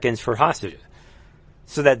 Americans for hostages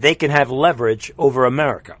so that they can have leverage over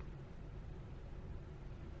America.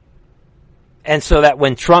 And so that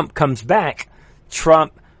when Trump comes back,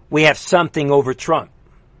 we have something over Trump.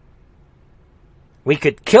 We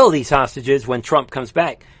could kill these hostages when Trump comes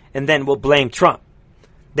back, and then we'll blame Trump.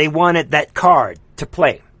 They wanted that card to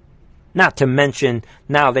play. Not to mention,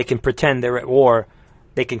 now they can pretend they're at war.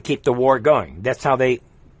 They can keep the war going. That's how they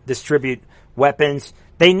distribute weapons.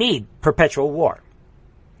 They need perpetual war.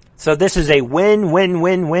 So this is a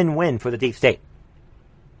win-win-win-win-win for the deep state.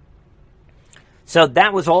 So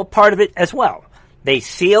that was all part of it as well. They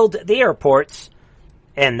sealed the airports,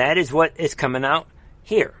 and that is what is coming out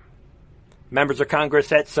here. Members of Congress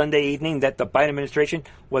said Sunday evening that the Biden administration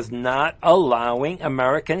was not allowing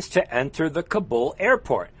Americans to enter the Kabul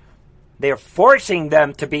airport. They are forcing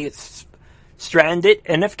them to be stranded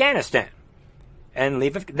in Afghanistan and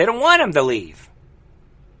leave. They don't want them to leave.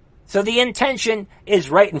 So the intention is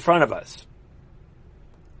right in front of us.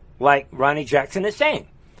 Like Ronnie Jackson is saying,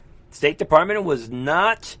 State Department was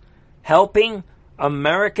not helping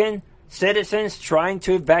American citizens trying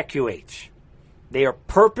to evacuate. They are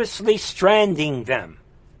purposely stranding them.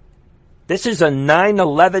 This is a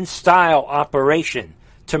 9/11 style operation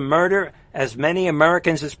to murder as many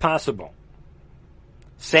Americans as possible.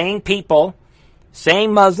 Same people,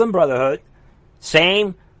 same Muslim Brotherhood,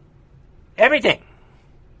 same everything.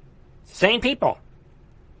 Same people.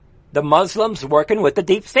 The Muslims working with the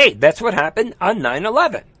deep state. That's what happened on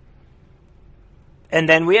 9/11. And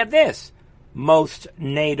then we have this. Most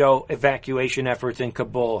NATO evacuation efforts in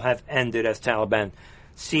Kabul have ended as Taliban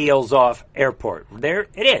seals off airport. There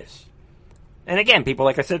it is. And again, people,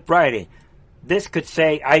 like I said Friday, this could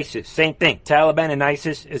say ISIS. Same thing. Taliban and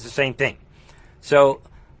ISIS is the same thing. So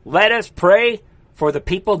let us pray for the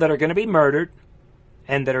people that are going to be murdered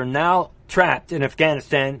and that are now trapped in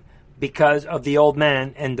Afghanistan because of the old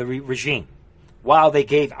man and the regime, while they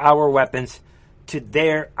gave our weapons to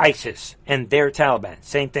their ISIS and their Taliban.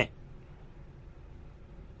 Same thing.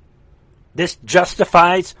 This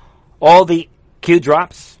justifies all the Q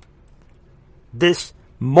drops. This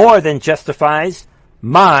more than justifies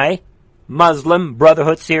my Muslim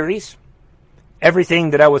Brotherhood series.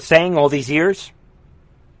 Everything that I was saying all these years.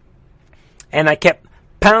 And I kept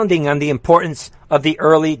pounding on the importance of the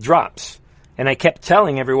early drops. And I kept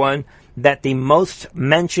telling everyone that the most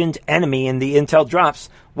mentioned enemy in the intel drops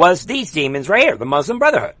was these demons right here, the Muslim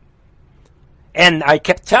Brotherhood. And I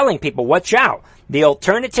kept telling people, watch out. The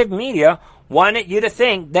alternative media wanted you to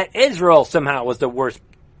think that Israel somehow was the worst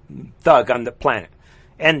thug on the planet.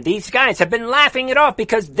 And these guys have been laughing it off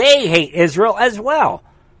because they hate Israel as well.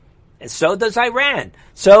 And so does Iran.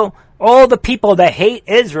 So all the people that hate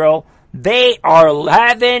Israel, they are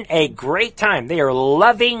having a great time. They are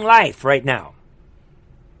loving life right now.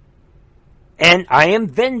 And I am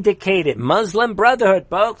vindicated. Muslim Brotherhood,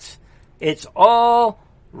 folks. It's all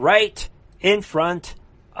right in front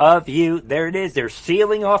of you. There it is. They're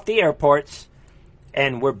sealing off the airports.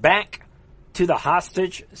 And we're back to the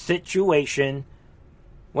hostage situation.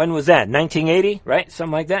 When was that? 1980, right?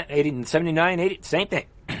 Something like that. 79, 80, same thing.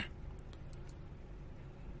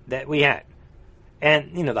 That we had.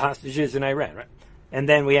 And, you know, the hostages in Iran, right? And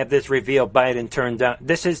then we have this reveal, Biden turned down.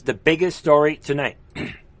 This is the biggest story tonight.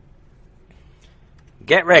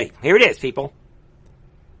 Get ready. Here it is, people.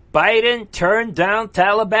 Biden turned down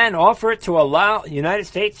Taliban offer to allow the United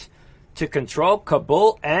States to control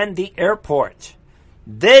Kabul and the airport.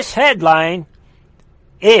 This headline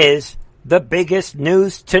is the biggest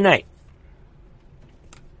news tonight.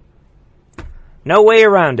 No way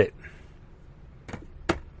around it.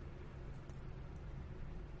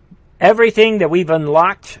 Everything that we've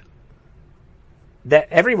unlocked, that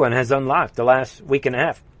everyone has unlocked the last week and a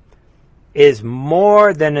half, is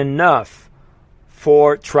more than enough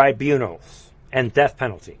for tribunals and death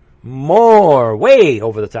penalty. More, way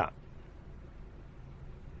over the top.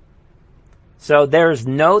 So there's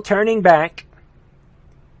no turning back.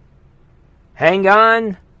 Hang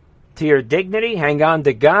on to your dignity. Hang on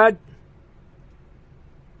to God.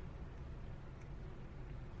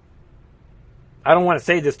 I don't want to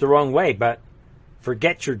say this the wrong way, but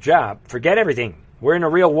forget your job. Forget everything. We're in a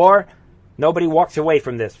real war. Nobody walks away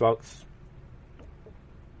from this, folks.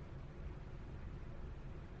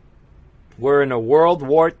 We're in a World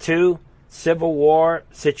War II Civil War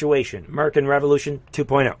situation. American Revolution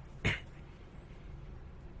 2.0.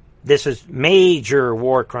 This is major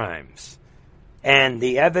war crimes. And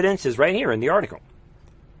the evidence is right here in the article.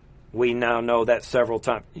 We now know that several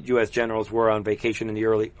top U.S. generals were on vacation in the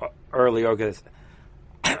early August.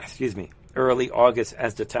 Early August,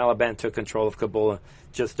 as the Taliban took control of Kabul in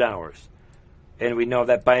just hours. And we know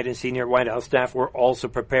that Biden's senior White House staff were also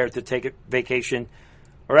prepared to take a vacation.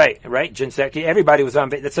 Right, Jen Psaki, everybody was on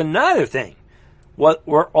vacation. That's another thing.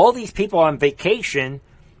 Were all these people on vacation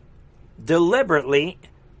deliberately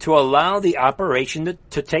to allow the operation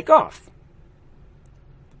to take off?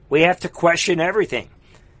 We have to question everything.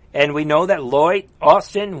 And we know that Lloyd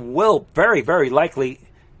Austin will very, very likely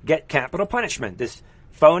get capital punishment. This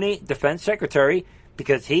phony defense secretary,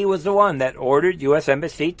 because he was the one that ordered U.S.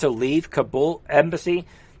 Embassy to leave Kabul Embassy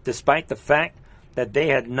despite the fact that they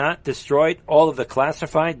had not destroyed all of the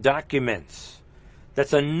classified documents.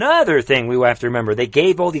 That's another thing we have to remember. They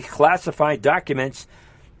gave all the classified documents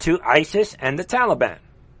to ISIS and the Taliban.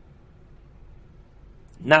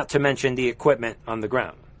 Not to mention the equipment on the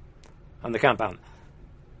ground, on the compound.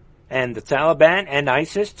 And the Taliban and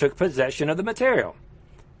ISIS took possession of the material.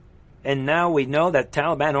 And now we know that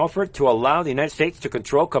Taliban offered to allow the United States to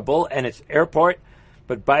control Kabul and its airport,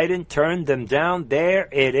 but Biden turned them down. There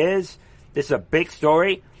it is. This is a big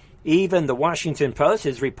story. Even the Washington Post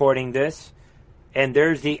is reporting this. And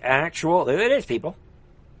there's the actual, there it is, people.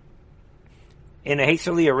 In a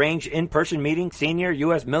hastily arranged in-person meeting, senior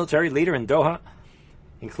U.S. military leader in Doha,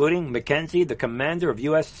 including McKenzie, the commander of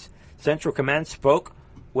U.S. Central Command, spoke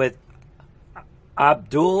with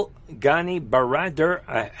Abdul Ghani Baradar,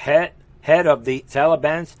 a head of the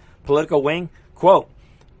Taliban's political wing. Quote,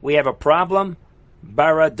 "We have a problem,"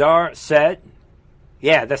 Baradar said.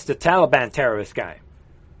 Yeah, that's the Taliban terrorist guy.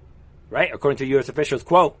 Right? According to U.S. officials,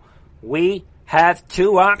 quote, "We have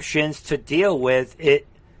two options to deal with it.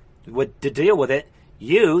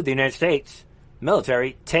 You, the United States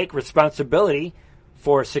military, take responsibility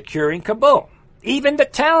for securing Kabul." Even the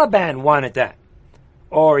Taliban wanted that.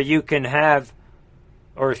 or you have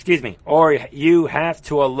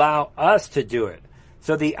to allow us to do it.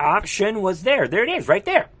 So the option was there. There it is, right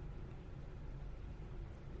there.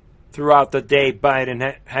 Throughout the day,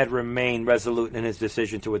 Biden had remained resolute in his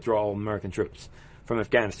decision to withdraw all American troops from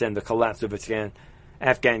Afghanistan. The collapse of the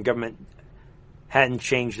Afghan government hadn't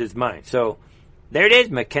changed his mind. So there it is.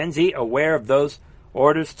 McKenzie, aware of those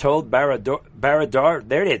orders, told Baradar,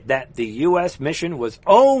 there it is, that the U.S. mission was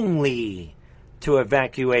only to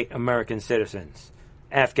evacuate American citizens,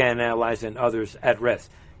 Afghan allies, and others at risk.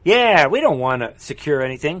 Yeah, we don't want to secure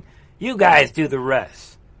anything. You guys do the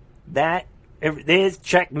rest. That is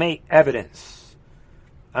checkmate evidence.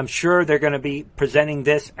 I'm sure they're going to be presenting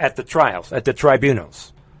this at the trials, at the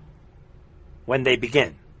tribunals, when they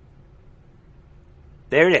begin.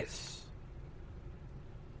 There it is.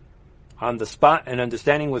 On the spot, an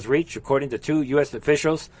understanding was reached. According to 2 U.S.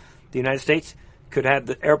 officials, the United States could have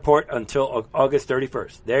the airport until August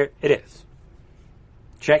 31st. There it is.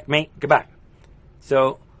 Checkmate, goodbye.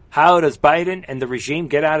 So, how does Biden and the regime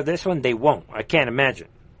get out of this one? They won't. I can't imagine.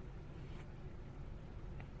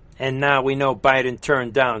 And now we know Biden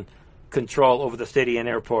turned down control over the city and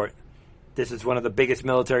airport. This is one of the biggest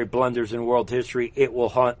military blunders in world history. It will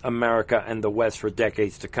haunt America and the West for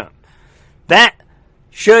decades to come. That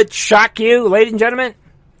should shock you, ladies and gentlemen.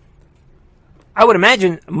 I would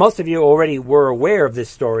imagine most of you already were aware of this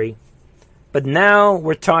story, but now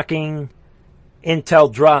we're talking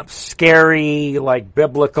intel drops, scary, like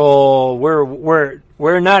biblical.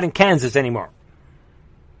 We're not in Kansas anymore.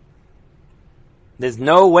 There's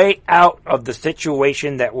no way out of the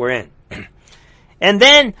situation that we're in. And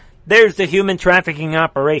then there's the human trafficking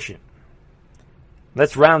operation.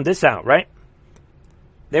 Let's round this out, right?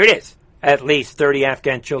 There it is. At least 30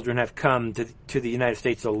 Afghan children have come to the United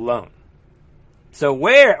States alone. So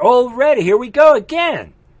here we go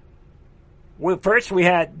again. First we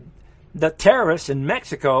had the terrorists in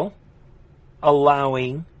Mexico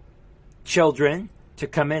allowing children to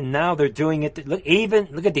come in. Now they're doing it.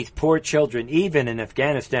 Look at these poor children. Even in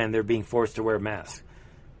Afghanistan, they're being forced to wear masks.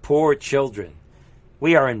 Poor children.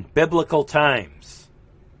 We are in biblical times.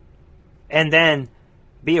 And then,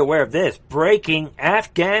 be aware of this. Breaking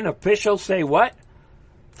Afghan officials say what?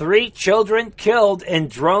 3 children killed in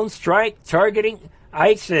drone strike targeting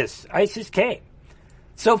ISIS-K.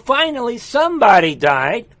 So finally, somebody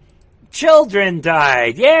died. Children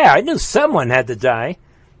died. Yeah, I knew someone had to die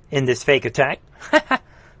in this fake attack.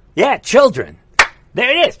 Yeah, children. There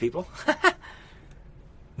it is, people.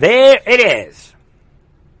 There it is.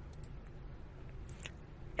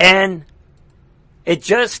 And it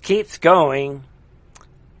just keeps going.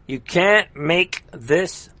 You can't make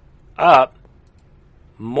this up.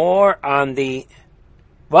 More on the...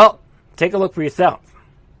 Well, take a look for yourself.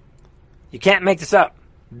 You can't make this up.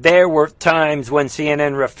 There were times when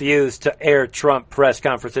CNN refused to air Trump press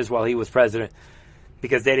conferences while he was president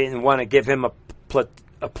because they didn't want to give him a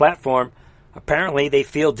platform. Apparently, they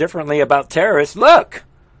feel differently about terrorists. Look!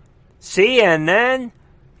 CNN,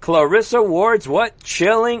 Clarissa Ward's what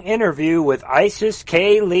chilling interview with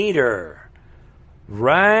ISIS-K leader.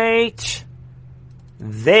 Right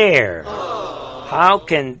there. How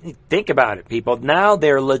can... Think about it, people. Now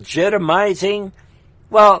they're legitimizing...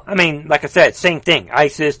 Well, I mean, like I said, same thing.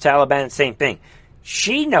 ISIS, Taliban, same thing.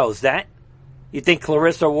 She knows that. You think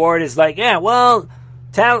Clarissa Ward is like, yeah, well,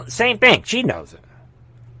 same thing. She knows it.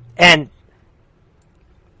 And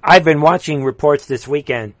I've been watching reports this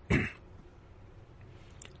weekend.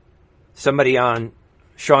 Somebody on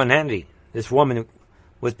Sean Hannity, this woman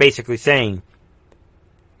was basically saying,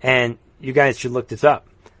 and you guys should look this up,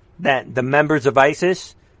 that the members of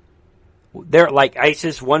ISIS, they're like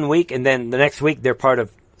ISIS 1 week, and then the next week they're part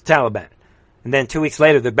of Taliban. And then 2 weeks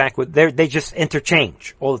later they're back with, they just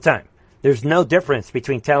interchange all the time. There's no difference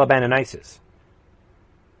between Taliban and ISIS.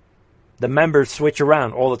 The members switch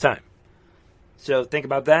around all the time. So think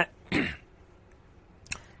about that.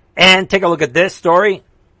 And take a look at this story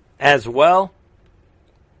as well.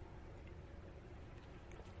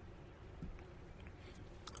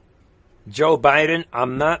 Joe Biden,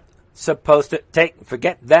 I'm not supposed to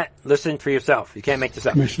forget that. Listen for yourself. You can't make this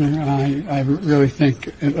up. Commissioner, I really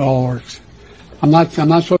think it all works. I'm not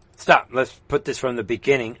so... Stop. Let's put this from the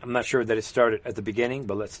beginning. I'm not sure that it started at the beginning,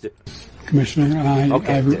 but let's do... Commissioner,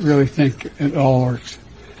 I really think it all works.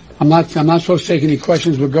 I'm not supposed to take any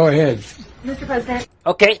questions, but go ahead. Mr. President.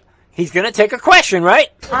 Okay. He's going to take a question, right?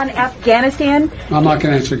 On Afghanistan. I'm not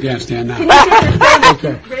going to answer Afghanistan now.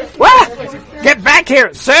 Okay. What? Get back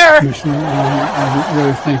here, sir. Commissioner, I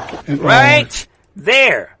really think it all right works.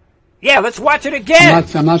 There. Yeah, let's watch it again.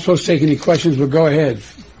 I'm not supposed to take any questions, but go ahead.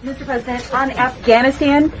 Mr. President, on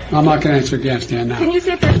Afghanistan. I'm not going to answer Afghanistan now. Can you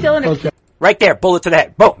see if they're still in a... Okay. Right there, bullet to the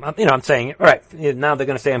head. Boom. I'm saying it. All right. Now they're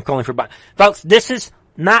going to say I'm calling for Biden. Folks, this is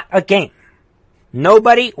not a game.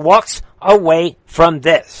 Nobody walks away from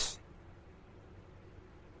this.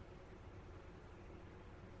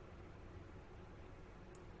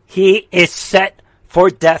 He is set for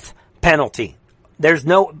death penalty. There's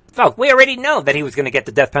no... Folks, we already know that he was going to get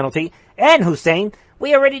the death penalty. And Hussein,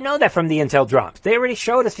 we already know that from the intel drops. They already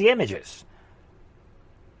showed us the images.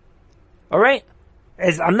 All right?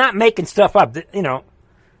 I'm not making stuff up,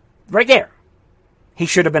 right there. He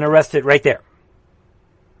should have been arrested right there.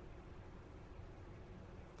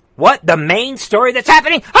 What? The main story that's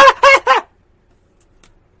happening?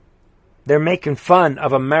 They're making fun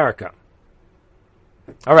of America.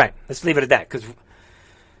 All right, let's leave it at that, because,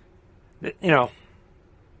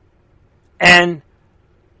 and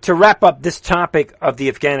to wrap up this topic of the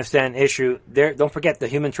Afghanistan issue, don't forget the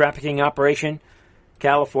human trafficking operation.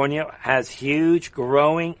 California has huge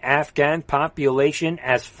growing Afghan population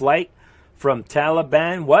as flight from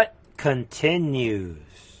Taliban continues.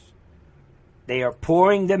 They are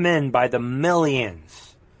pouring them in by the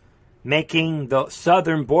millions, making the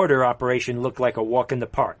southern border operation look like a walk in the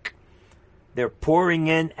park. They're pouring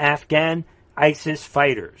in Afghan ISIS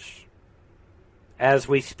fighters as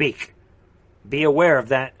we speak. Be aware of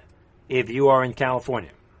that if you are in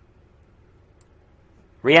California.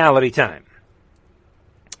 Reality time.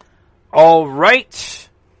 All right.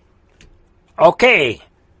 Okay.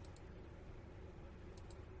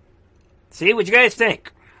 See what you guys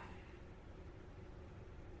think.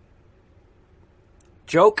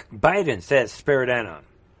 Joke Biden, says Spiridanon.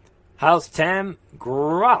 House Tam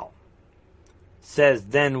Growl says,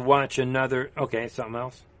 then watch another. Okay, something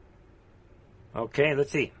else. Okay,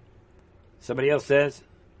 let's see. Somebody else says,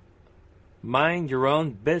 mind your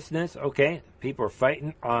own business. Okay, people are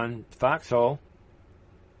fighting on Foxhole.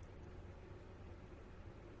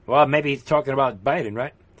 Well, maybe he's talking about Biden,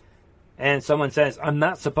 right? And someone says, I'm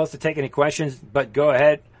not supposed to take any questions, but go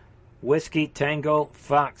ahead. Whiskey Tango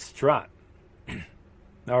Foxtrot.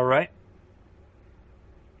 All right.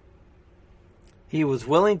 He was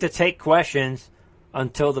willing to take questions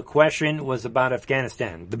until the question was about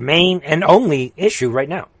Afghanistan. The main and only issue right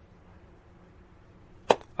now.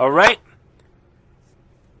 All right.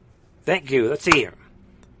 Thank you. Let's see here.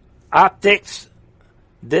 Optics.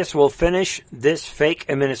 This will finish this fake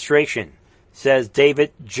administration, says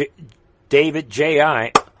David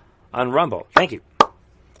J.I. on Rumble. Thank you.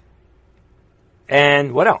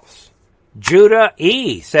 And what else? Judah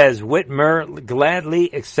E. says Whitmer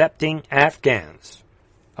gladly accepting Afghans.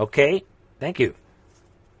 Okay, thank you.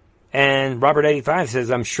 And Robert 85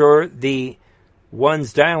 says, I'm sure the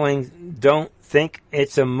ones dialing don't think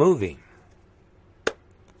it's a movie.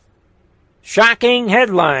 Shocking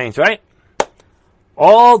headlines, right?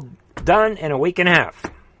 All done in a week and a half.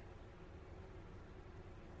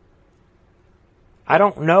 I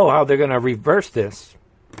don't know how they're going to reverse this.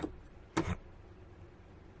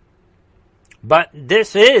 But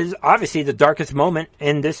this is obviously the darkest moment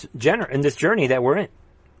in this journey that we're in.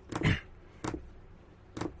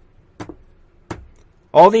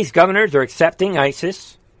 All these governors are accepting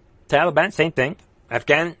ISIS, Taliban, same thing.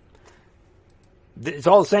 Afghan, it's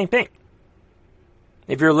all the same thing.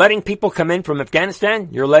 If you're letting people come in from Afghanistan,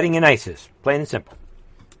 you're letting in ISIS. Plain and simple.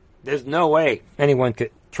 There's no way anyone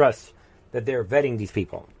could trust that they're vetting these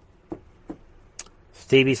people.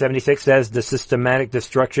 Stevie76 says the systematic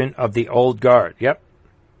destruction of the old guard. Yep.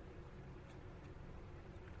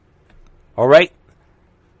 All right.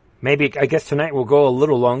 Maybe, I guess tonight we'll go a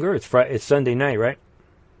little longer. It's Sunday night, right?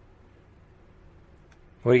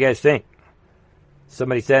 What do you guys think?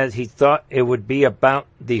 Somebody says he thought it would be about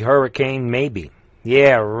the hurricane, maybe.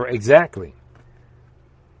 Yeah, exactly.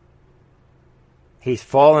 He's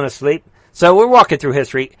fallen asleep. So we're walking through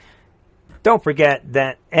history. Don't forget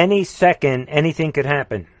that any second, anything could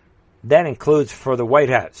happen. That includes for the White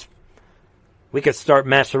House. We could start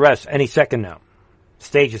mass arrests any second now.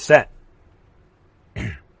 Stage is set.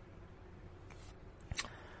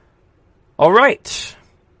 All right.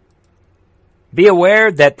 Be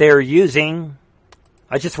aware that they're using...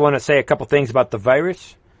 I just want to say a couple things about the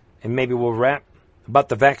virus, and maybe we'll wrap about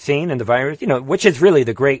the vaccine and the virus, which is really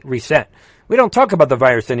the Great Reset. We don't talk about the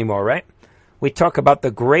virus anymore, right? We talk about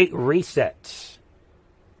the Great Reset.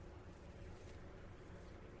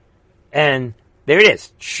 And there it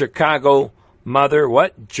is. Chicago mother,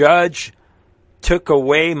 what? Judge took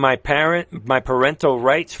away my parental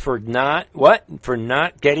rights for not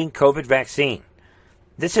getting COVID vaccine.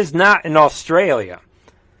 This is not in Australia.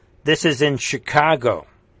 This is in Chicago.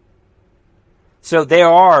 So there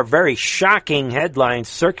are very shocking headlines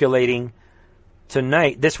circulating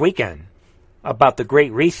this weekend, about the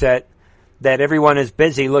Great Reset that everyone is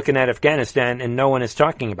busy looking at Afghanistan and no one is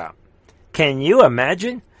talking about. Can you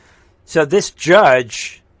imagine? So this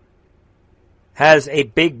judge has a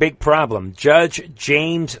big problem. Judge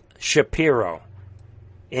James Shapiro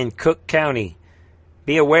in Cook County.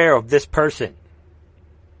 Be aware of this person.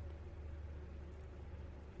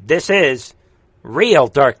 This is real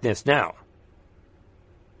darkness now.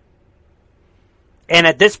 And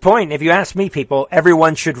at this point, if you ask me, people,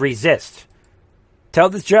 everyone should resist. Tell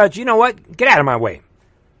the judge, you know what? Get out of my way.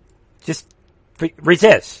 Just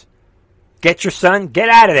resist. Get your son, get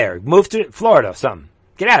out of there. Move to Florida or something.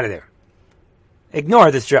 Get out of there.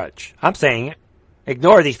 Ignore this judge. I'm saying it.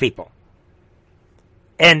 Ignore these people.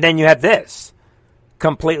 And then you have this.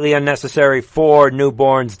 Completely unnecessary. 4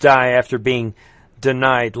 newborns die after being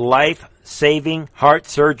denied life-saving heart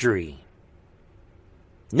surgery.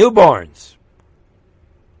 Newborns.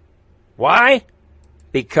 Why?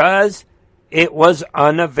 Because it was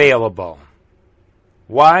unavailable.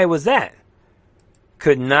 Why was that?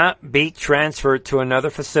 Could not be transferred to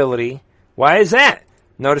another facility. Why is that?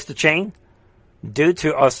 Notice the chain? Due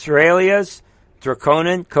to Australia's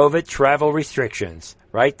draconian COVID travel restrictions.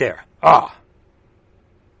 Right there.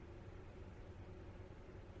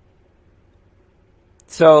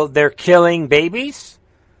 So they're killing babies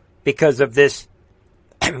because of this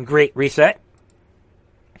Great Reset.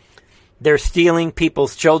 They're stealing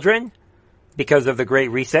people's children because of the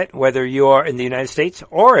Great Reset, whether you are in the United States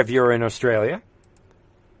or if you're in Australia.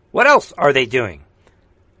 What else are they doing?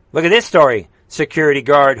 Look at this story. Security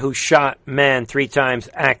guard who shot man 3 times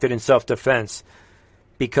acted in self-defense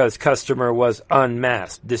because customer was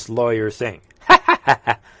unmasked, this lawyer is saying.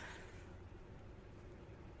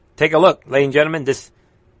 Take a look, ladies and gentlemen. This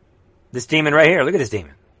demon right here. Look at this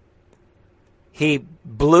demon. He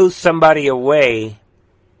blew somebody away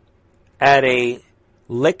at a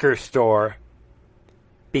liquor store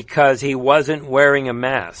because he wasn't wearing a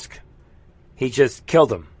mask. He just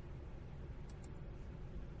killed him.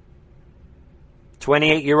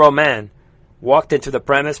 28-year-old man walked into the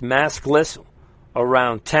premise maskless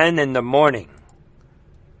around 10 in the morning.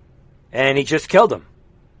 And he just killed him.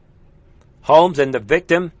 Holmes and the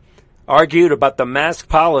victim argued about the mask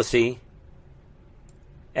policy,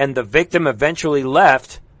 and the victim eventually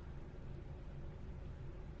left.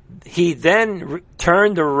 He then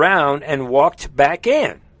turned around and walked back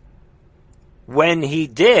in. When he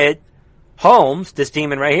did, Holmes, this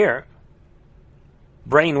demon right here,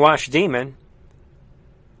 brainwashed demon,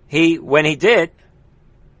 when he did,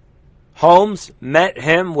 Holmes met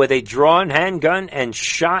him with a drawn handgun and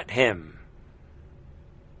shot him.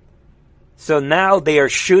 So now they are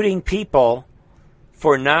shooting people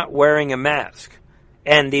for not wearing a mask.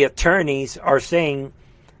 And the attorneys are saying,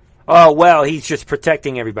 oh, well, he's just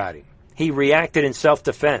protecting everybody. He reacted in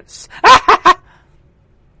self-defense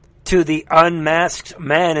to the unmasked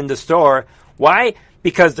man in the store. Why?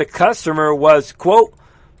 Because the customer was, quote,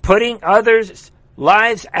 putting others'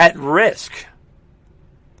 lives at risk.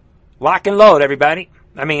 Lock and load, everybody.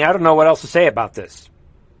 I mean, I don't know what else to say about this.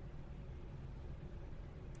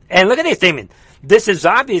 And look at this, Damon. This is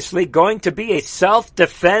obviously going to be a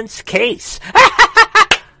self-defense case.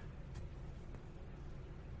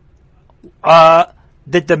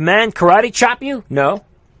 Did the man karate chop you? No.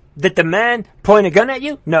 Did the man point a gun at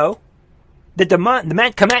you? No. Did the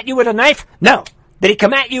man come at you with a knife? No. Did he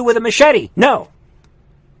come at you with a machete? No.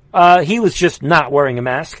 He was just not wearing a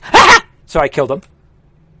mask. So I killed him.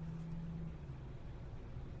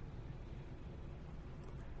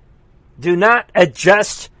 Do not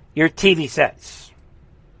adjust your TV sets.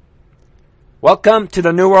 Welcome to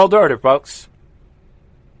the New World Order, folks.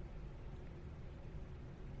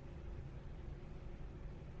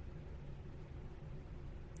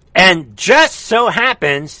 And just so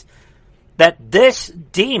happens that this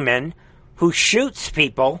demon who shoots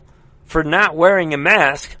people for not wearing a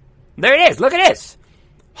mask, there it is, look at this.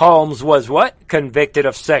 Holmes was what? Convicted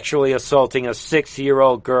of sexually assaulting a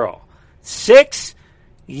 6-year-old girl.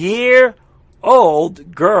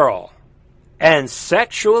 6-year-old girl. And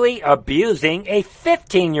sexually abusing a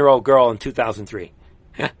 15-year-old girl in 2003.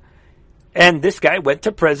 And this guy went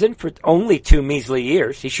to prison for only 2 measly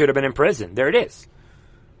years. He should have been in prison. There it is.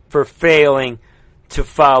 For failing to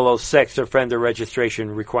follow sex offender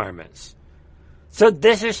registration requirements. So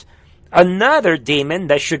this is another demon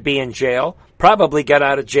that should be in jail. Probably got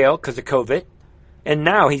out of jail because of COVID. And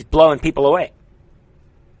now he's blowing people away.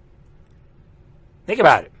 Think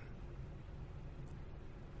about it.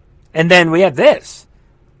 And then we have this.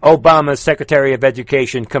 Obama's Secretary of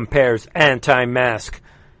Education compares anti-mask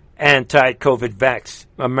anti-COVID vax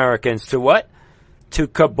Americans to what? To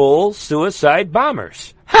Kabul suicide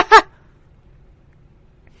bombers.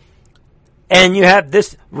 And you have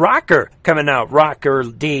this rocker coming out, Rocker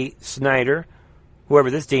D. Snyder,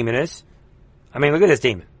 whoever this demon is. I mean, look at this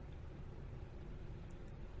demon.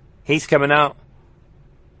 He's coming out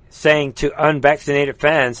saying to unvaccinated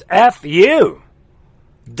fans, F you!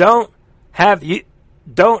 Don't have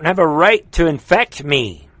a right to infect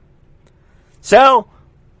me. So,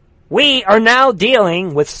 we are now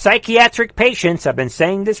dealing with psychiatric patients. I've been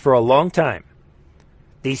saying this for a long time.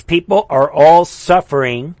 These people are all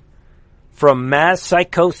suffering from mass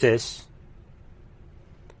psychosis,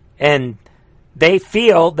 and they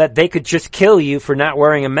feel that they could just kill you for not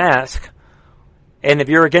wearing a mask. And if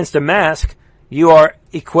you're against a mask, you are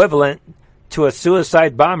equivalent to a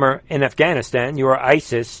suicide bomber in Afghanistan. You are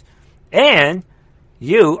ISIS, and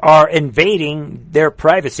you are invading their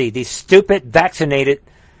privacy. These stupid vaccinated,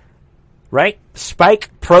 right, spike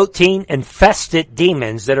protein infested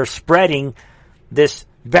demons that are spreading this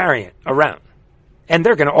variant around. And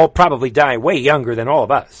they're going to all probably die way younger than all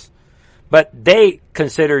of us. But they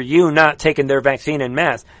consider you not taking their vaccine en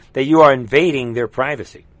masse, that you are invading their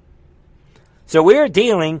privacy. So we're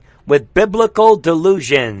dealing with biblical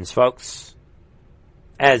delusions, folks.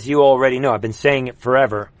 As you already know, I've been saying it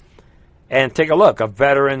forever. And take a look. A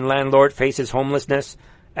veteran landlord faces homelessness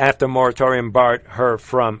after moratorium barred her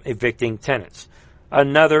from evicting tenants.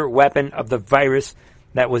 Another weapon of the virus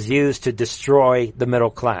that was used to destroy the middle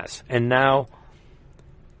class. And now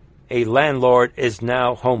a landlord is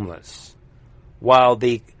now homeless, while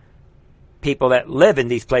the people that live in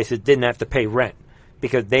these places didn't have to pay rent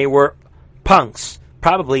because they were punks,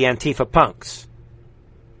 probably Antifa punks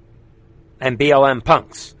and BLM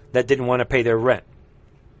punks that didn't want to pay their rent.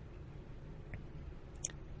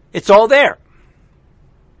 It's all there.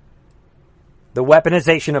 The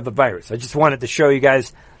weaponization of the virus. I just wanted to show you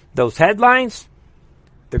guys those headlines.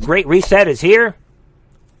 The Great Reset is here.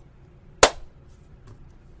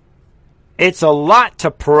 It's a lot to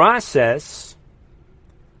process.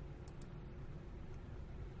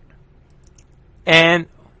 And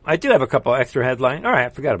I do have a couple extra headlines. All right, I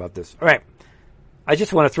forgot about this. All right. I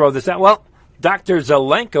just want to throw this out. Well, Dr.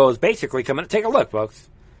 Zelenko is basically coming. Take a look, folks.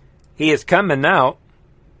 He is coming out.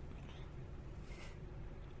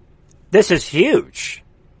 This is huge.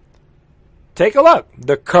 Take a look.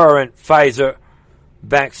 The current Pfizer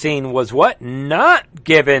vaccine was what? Not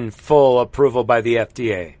given full approval by the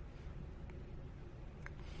FDA.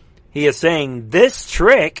 He is saying this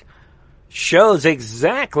trick shows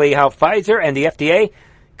exactly how Pfizer and the FDA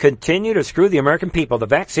continue to screw the American people. The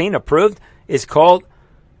vaccine approved is called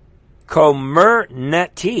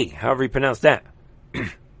Comirnaty, however you pronounce that.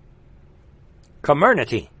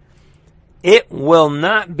 Comirnaty. It will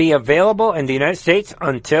not be available in the United States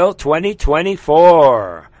until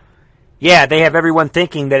 2024. Yeah, they have everyone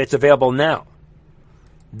thinking that it's available now.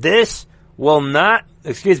 This will allow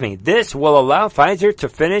Pfizer to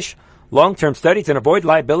finish long-term studies and avoid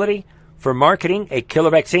liability for marketing a killer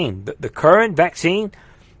vaccine. The current vaccine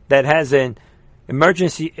that has an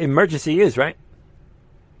emergency use, right?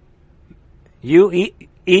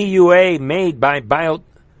 EUA made by BioNTech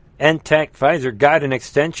Pfizer got an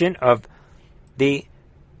extension of the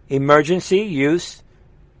emergency use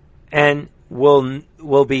and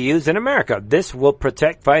will be used in America. This will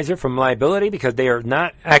protect Pfizer from liability because they are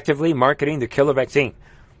not actively marketing the killer vaccine.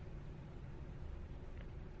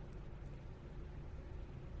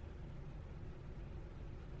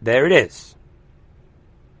 There it is.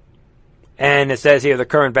 And it says here the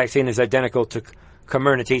current vaccine is identical to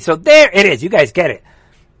Comirnaty. So there it is. You guys get it.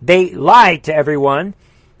 They lied to everyone,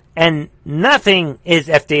 and nothing is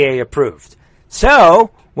FDA approved. So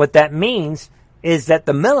what that means is that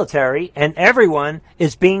the military and everyone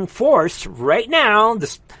is being forced right now.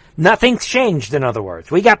 Nothing's changed, in other words.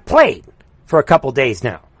 We got played for a couple days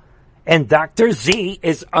now. And Dr. Z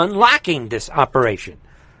is unlocking this operation.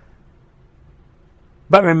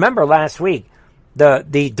 But remember last week,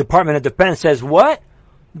 the Department of Defense says, what?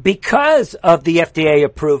 Because of the FDA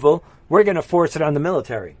approval, we're going to force it on the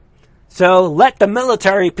military. So let the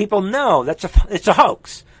military people know it's a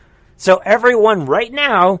hoax. So everyone right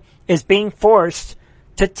now is being forced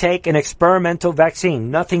to take an experimental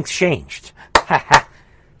vaccine. Nothing's changed.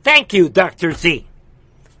 Thank you, Dr. Z.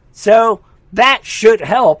 So that should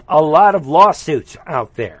help a lot of lawsuits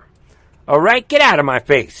out there. All right, get out of my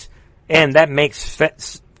face. And that makes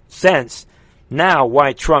sense now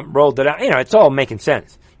why Trump rolled it out. You know, it's all making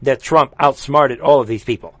sense that Trump outsmarted all of these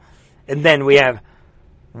people. And then we have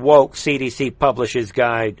woke CDC publishes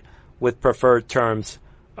guide with preferred terms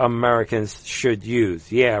Americans should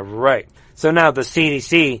use. Yeah, right. So now the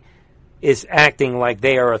CDC is acting like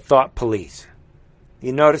they are a thought police.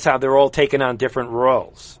 You notice how they're all taking on different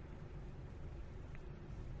roles.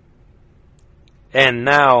 And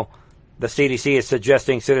now the CDC is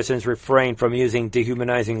suggesting citizens refrain from using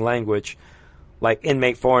dehumanizing language like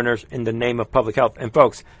inmate foreigners in the name of public health. And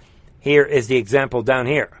folks, here is the example down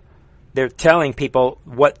here. They're telling people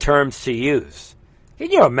what terms to use.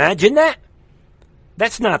 Can you imagine that?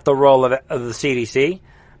 That's not the role of the CDC.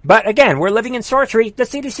 But again, we're living in sorcery. The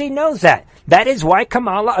CDC knows that. That is why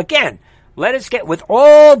Kamala, again, let us get, with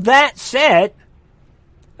all that said,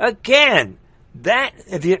 again, that,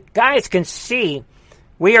 if you guys can see,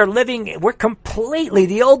 we're completely,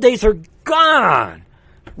 the old days are gone.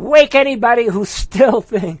 Wake anybody who still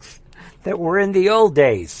thinks that we're in the old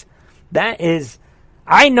days. That is,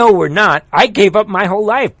 I know we're not. I gave up my whole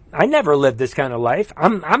life. I never lived this kind of life.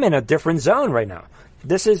 I'm in a different zone right now.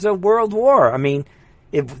 This is a world war. I mean,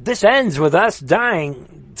 if this ends with us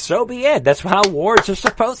dying, so be it. That's how wars are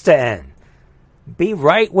supposed to end. Be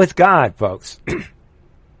right with God, folks.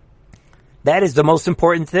 That is the most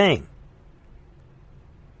important thing.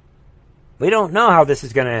 We don't know how this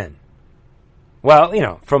is going to end.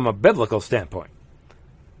 Well, from a biblical standpoint.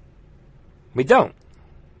 We don't.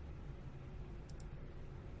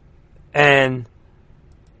 And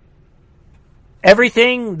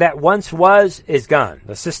everything that once was is gone.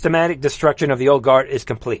 The systematic destruction of the old guard is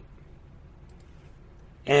complete.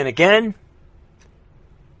 And again,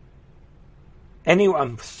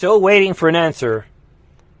 I'm still waiting for an answer.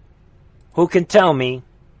 Who can tell me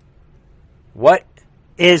what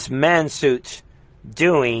is Mansuit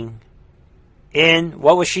doing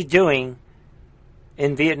what was she doing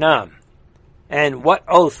in Vietnam? And what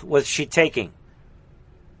oath was she taking?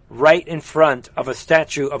 Right in front of a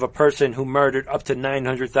statue of a person who murdered up to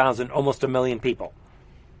 900,000, almost 1 million people.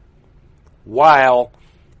 While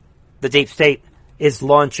the deep state is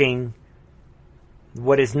launching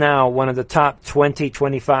what is now one of the top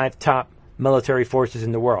 25 top military forces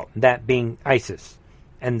in the world. That being ISIS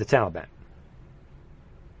and the Taliban.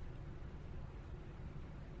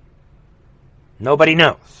 Nobody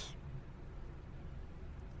knows.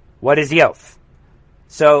 What is the oath?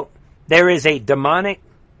 So there is a demonic,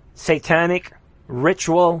 satanic,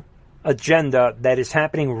 ritual agenda that is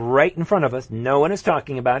happening right in front of us. No one is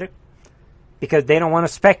talking about it because they don't want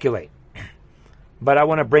to speculate. But I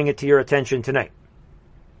want to bring it to your attention tonight.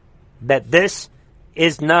 That this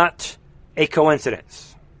is not a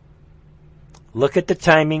coincidence. Look at the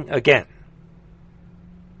timing again.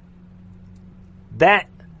 That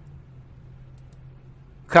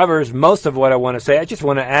covers most of what I want to say. I just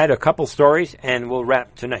want to add a couple stories and we'll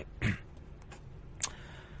wrap tonight.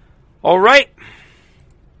 All right.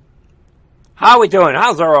 How are we doing?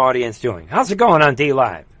 How's our audience doing? How's it going on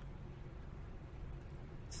D-Live?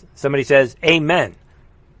 Somebody says, amen.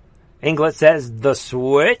 Inglet says, the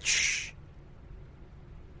switch.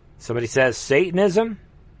 Somebody says, Satanism.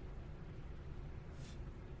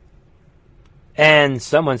 And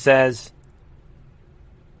someone says,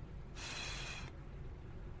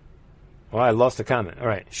 well, I lost the comment. All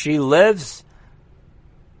right. She loves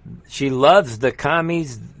the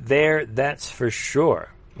commies there, that's for sure.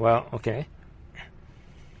 Well, okay.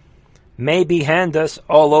 Maybe hand us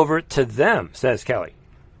all over to them, says Kelly.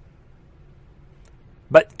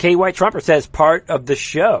 But K.Y. Trumper says part of the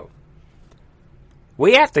show.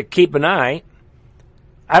 We have to keep an eye.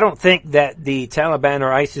 I don't think that the Taliban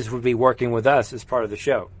or ISIS would be working with us as part of the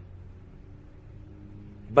show.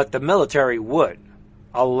 But the military would,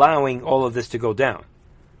 allowing all of this to go down.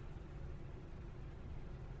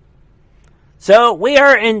 So we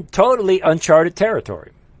are in totally uncharted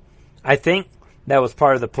territory. I think that was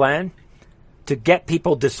part of the plan to get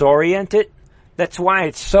people disoriented. That's why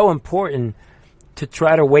it's so important to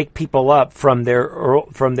try to wake people up from their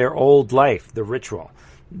old life, the ritual.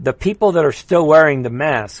 The people that are still wearing the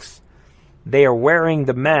masks, they are wearing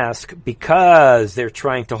the mask because they're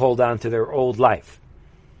trying to hold on to their old life.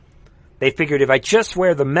 They figured if I just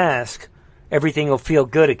wear the mask, everything will feel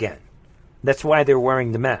good again. That's why they're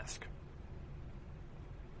wearing the mask.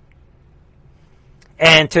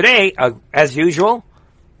 And today, as usual,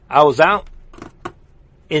 I was out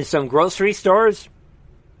in some grocery stores.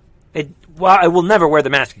 I will never wear the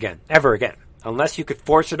mask again, ever again. Unless you could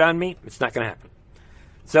force it on me, it's not going to happen.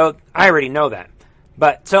 So I already know that.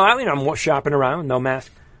 But so I'm shopping around, no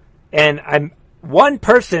mask, and one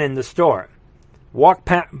person in the store walked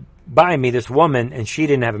by me, this woman, and she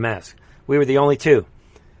didn't have a mask. We were the only two,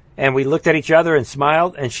 and we looked at each other and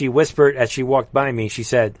smiled. And she whispered as she walked by me. She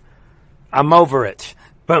said, "I'm over it."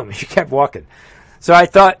 Boom. She kept walking. So I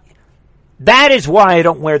thought that is why I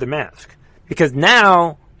don't wear the mask, because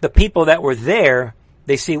now the people that were there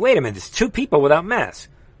they see, wait a minute, there's 2 people without masks.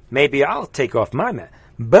 Maybe I'll take off my mask.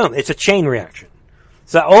 Boom, it's a chain reaction.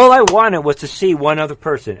 So all I wanted was to see one other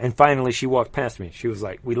person, and finally she walked past me. She was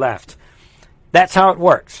like, we laughed. That's how it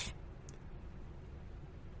works.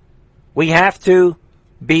 We have to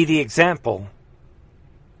be the example.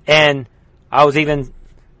 And I was even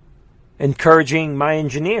encouraging my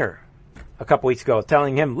engineer a couple weeks ago,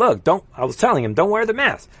 telling him, look, don't wear the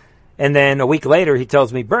mask. And then a week later, he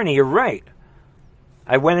tells me, Bernie, you're right.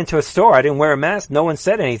 I went into a store. I didn't wear a mask. No one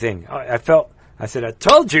said anything. I said, I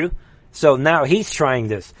told you. So now he's trying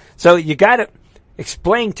this. So you got to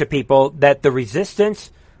explain to people that the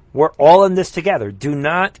resistance, we're all in this together. Do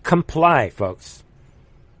not comply, folks.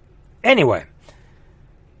 Anyway,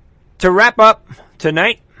 to wrap up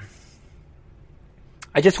tonight,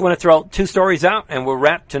 I just want to throw 2 stories out and we'll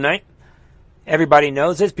wrap tonight. Everybody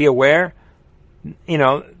knows this. Be aware. You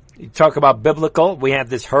know, you talk about biblical. We have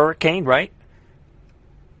this hurricane, right?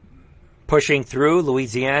 Pushing through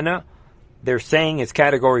Louisiana. They're saying it's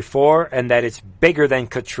Category 4 and that it's bigger than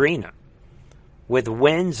Katrina with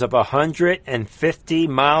winds of 150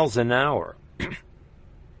 miles an hour.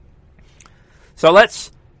 So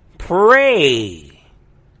let's pray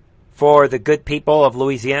for the good people of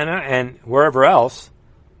Louisiana and wherever else,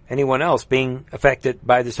 anyone else being affected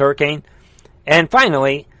by this hurricane. And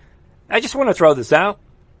finally, I just want to throw this out,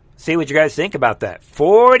 see what you guys think about that.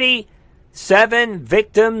 47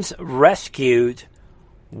 victims rescued,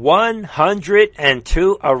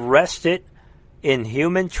 102 arrested in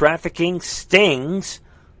human trafficking stings,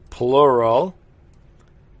 plural.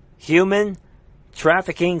 Human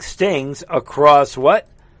trafficking stings across what?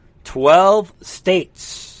 12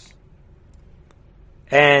 states.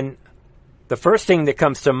 And the first thing that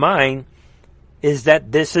comes to mind is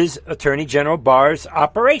that this is Attorney General Barr's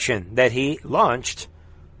operation that he launched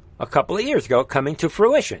a couple of years ago, coming to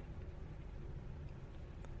fruition.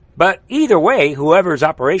 But either way, whoever's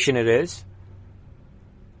operation it is,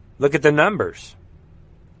 look at the numbers.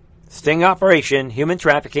 Sting operation, human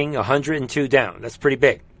trafficking, 102 down. That's pretty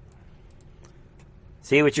big.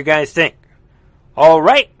 See what you guys think. All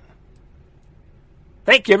right.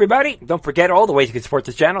 Thank you, everybody. Don't forget all the ways you can support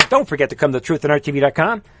this channel. Don't forget to come to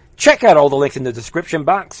truthandrtv.com. Check out all the links in the description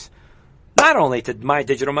box. Not only to My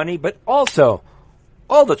Digital Money, but also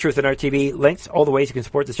all the Truth and Art TV links, all the ways you can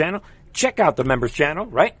support this channel. Check out the members channel,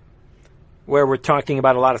 right? Where we're talking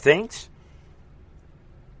about a lot of things.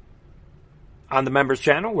 On the members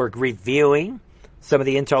channel, we're reviewing some of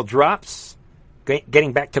the Intel drops,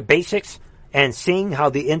 getting back to basics, and seeing how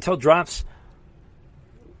the Intel drops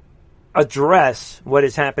address what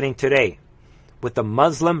is happening today with the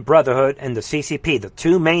Muslim Brotherhood and the CCP, the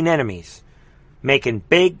 2 main enemies, making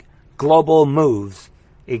big global moves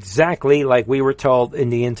exactly like we were told in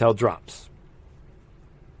the Intel drops.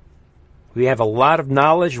 We have a lot of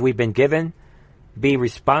knowledge we've been given. Be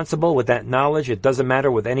responsible with that knowledge. It doesn't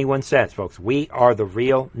matter what anyone says, folks. We are the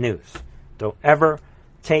real news. Don't ever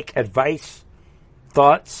take advice,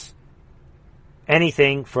 thoughts,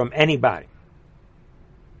 anything from anybody.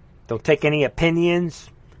 Don't take any opinions.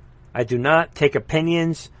 I do not take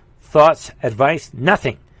opinions, thoughts, advice,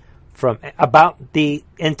 nothing from about the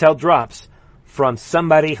Intel drops from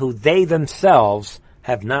somebody who they themselves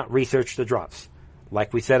have not researched the drops.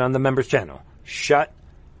 Like we said on the members channel. Shut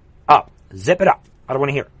up. Zip it up. I don't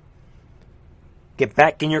want to hear it. Get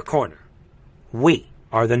back in your corner. We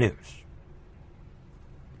are the news.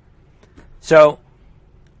 So,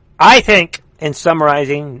 I think, in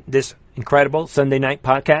summarizing this incredible Sunday night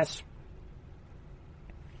podcast,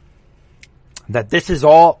 that this is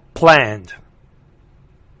all planned.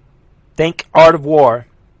 Think Art of War.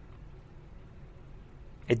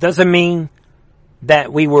 It doesn't mean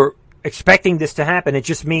that we were expecting this to happen. It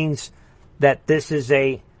just means that this is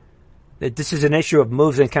an issue of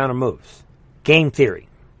moves and counter moves. Game theory.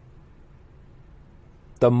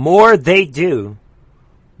 The more they do,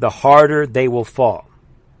 the harder they will fall.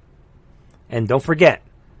 And don't forget,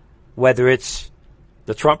 whether it's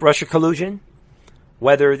the Trump-Russia collusion,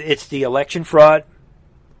 whether it's the election fraud,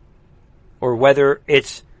 or whether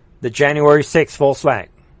it's the January 6th false flag.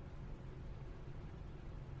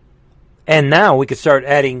 And now we could start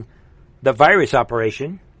adding the virus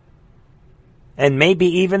operation and maybe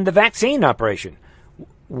even the vaccine operation.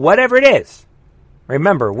 Whatever it is.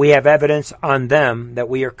 Remember, we have evidence on them that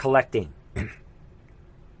we are collecting.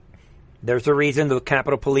 There's a reason the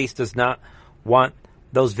Capitol Police does not want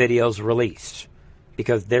those videos released.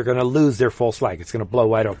 Because they're going to lose their false flag. It's going to blow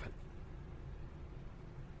wide open.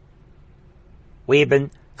 We've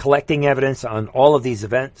been collecting evidence on all of these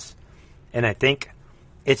events. And I think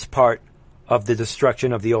it's part of the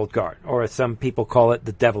destruction of the old guard. Or as some people call it,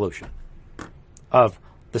 the devolution. of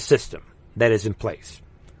the system that is in place.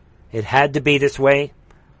 It had to be this way.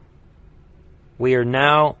 We are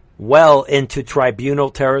now well into tribunal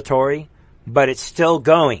territory, but it's still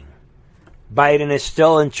going. Biden is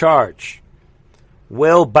still in charge.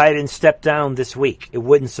 Will Biden step down this week? It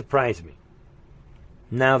wouldn't surprise me.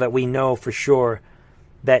 Now that we know for sure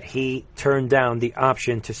that he turned down the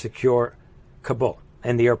option to secure Kabul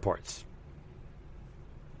and the airports.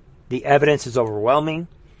 The evidence is overwhelming.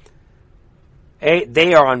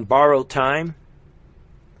 They are on borrowed time.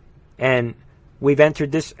 And we've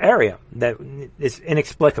entered this area that is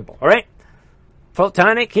inexplicable. All right?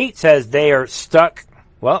 Photonic Heat says they are stuck.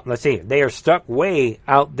 Well, let's see. They are stuck way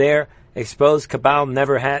out there. Exposed cabal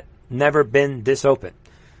never been this open.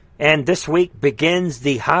 And this week begins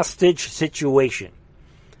the hostage situation.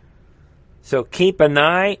 So keep an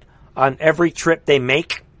eye on every trip they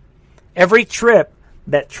make. Every trip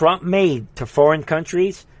that Trump made to foreign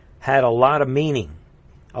countries had a lot of meaning.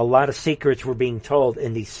 A lot of secrets were being told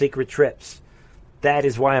in these secret trips. That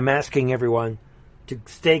is why I'm asking everyone to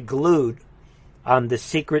stay glued on the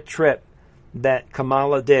secret trip that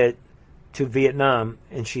Kamala did to Vietnam,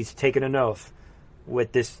 and she's taken an oath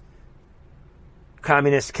with this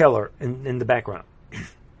communist killer in the background.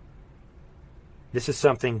 This is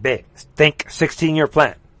something big. Think 16-year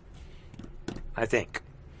plan, I think.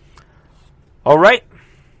 All right.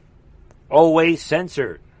 Always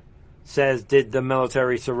censored says, did the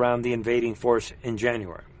military surround the invading force in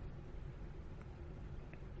January?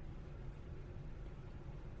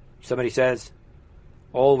 Somebody says,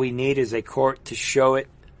 all we need is a court to show it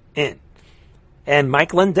in. And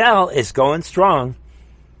Mike Lindell is going strong,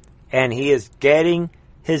 and he is getting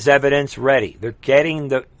his evidence ready. They're getting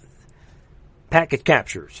the packet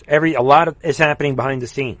captures. A lot of is happening behind the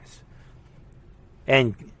scenes.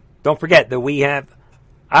 And don't forget that we have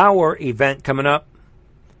our event coming up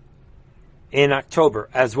in October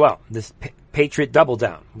as well. This Patriot Double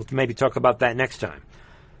Down. We'll maybe talk about that next time.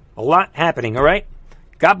 A lot happening, all right?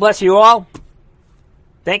 God bless you all.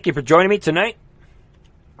 Thank you for joining me tonight.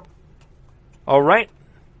 All right.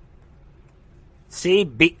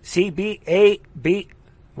 CBAB,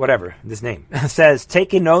 whatever this name, says,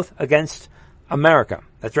 take an oath against America.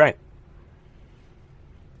 That's right.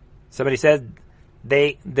 Somebody said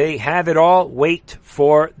they have it all. Wait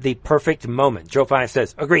for the perfect moment. Joe 5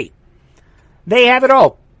 says, agreed. They have it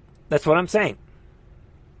all. That's what I'm saying.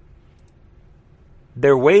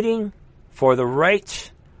 They're waiting for the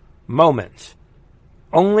right moment.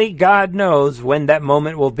 Only God knows when that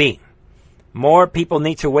moment will be. More people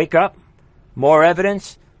need to wake up. More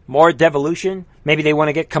evidence. More devolution. Maybe they want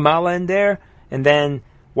to get Kamala in there and then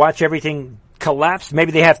watch everything collapse.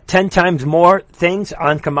 Maybe they have 10 times more things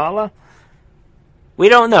on Kamala. We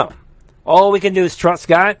don't know. All we can do is trust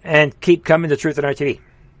God and keep coming to Truth in Our TV.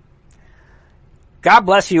 God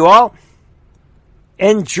bless you all.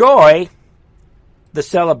 Enjoy the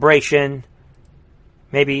celebration,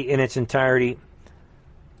 maybe in its entirety.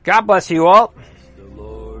 God bless you all.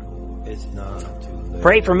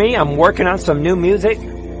 Pray for me. I'm working on some new music.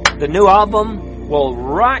 The new album will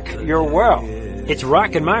rock your world. It's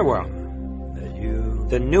rocking my world.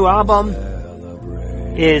 The new album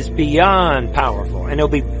is beyond powerful, and it'll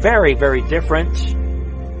be very, very different.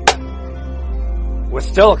 We're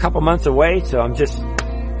still a couple months away, so I'm just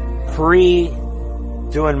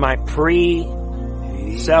doing my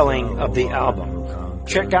pre-selling of the album.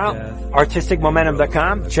 Check out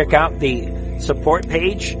artisticmomentum.com. Check out the support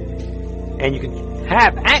page, and you can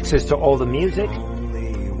have access to all the music.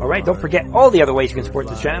 All right, don't forget all the other ways you can support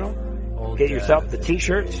the channel. Get yourself the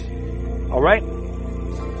t-shirts. All right.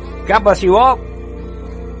 God bless you all.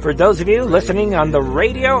 For those of you listening on the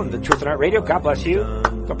radio, the Truth in Art Radio, God bless you.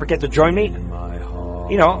 Don't forget to join me.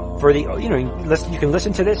 You can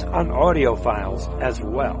listen to this on audio files as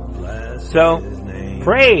well. So,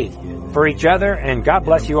 pray for each other, and God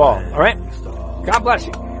bless you all. All right? God bless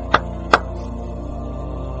you.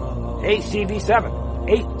 ACV7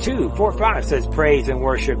 8245 says, praise and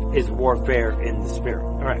worship is warfare in the spirit.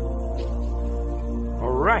 All right. All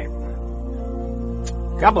right.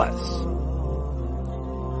 God bless.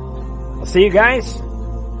 I'll see you guys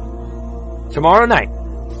tomorrow night,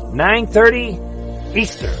 9:30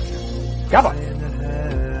 Eastern. God bless.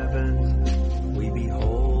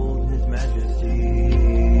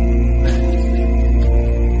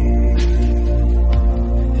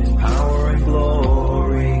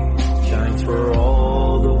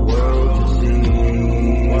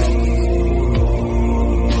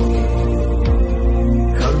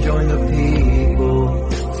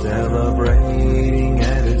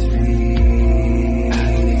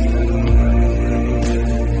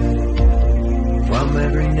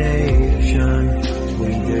 Every nation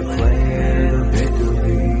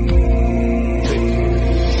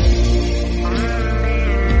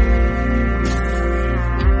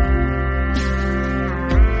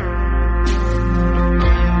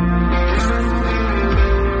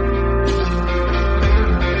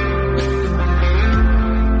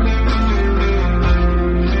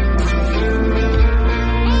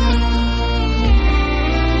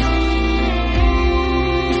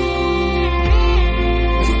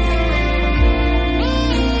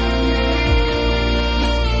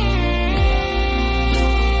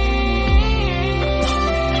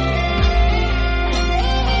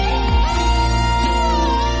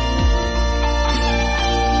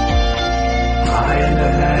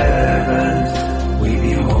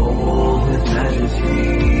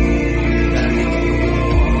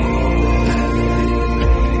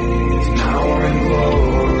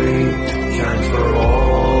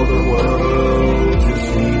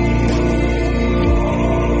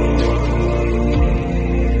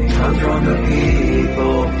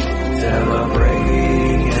people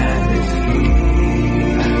celebrating and it's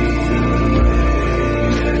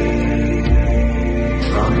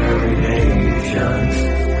from every nation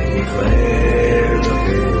we declare the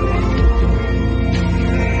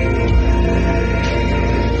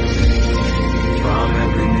from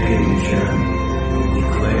every nation we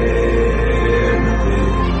declare the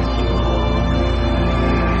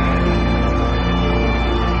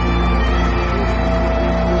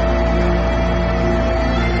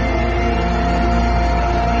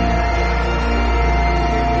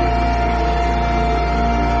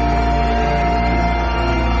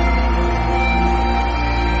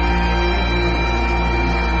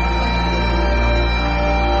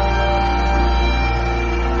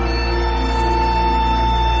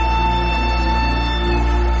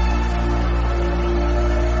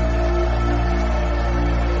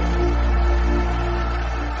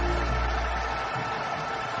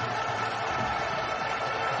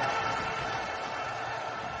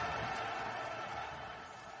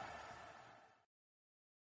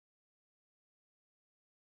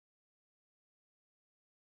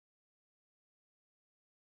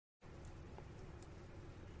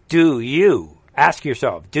Ask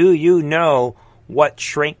yourself, do you know what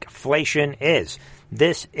shrinkflation is?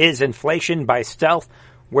 This is inflation by stealth,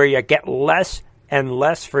 where you get less and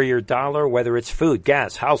less for your dollar, whether it's food,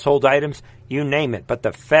 gas, household items, you name it. But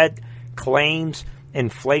the Fed claims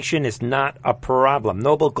inflation is not a problem.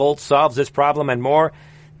 Noble Gold solves this problem and more.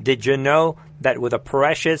 Did you know that with a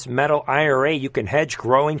precious metal IRA, you can hedge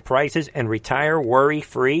growing prices and retire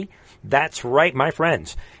worry-free? That's right, my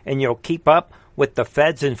friends. And you'll keep up with the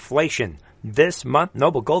Fed's inflation. This month,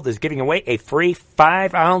 Noble Gold is giving away a free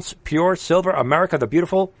 5-ounce pure silver America the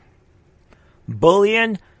Beautiful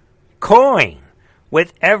bullion coin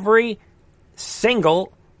with every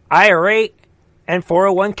single IRA and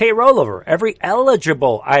 401k rollover, every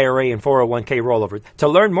eligible IRA and 401k rollover. To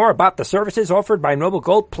learn more about the services offered by Noble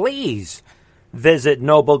Gold, please visit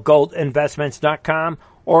noblegoldinvestments.com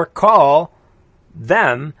or call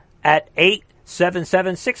them at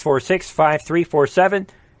 877-646-5347.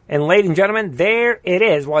 And ladies and gentlemen, there it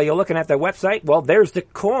is. While you're looking at the website, well, there's the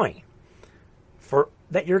coin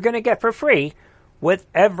that you're going to get for free with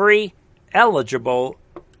every eligible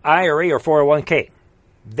IRA or 401k.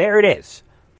 There it is.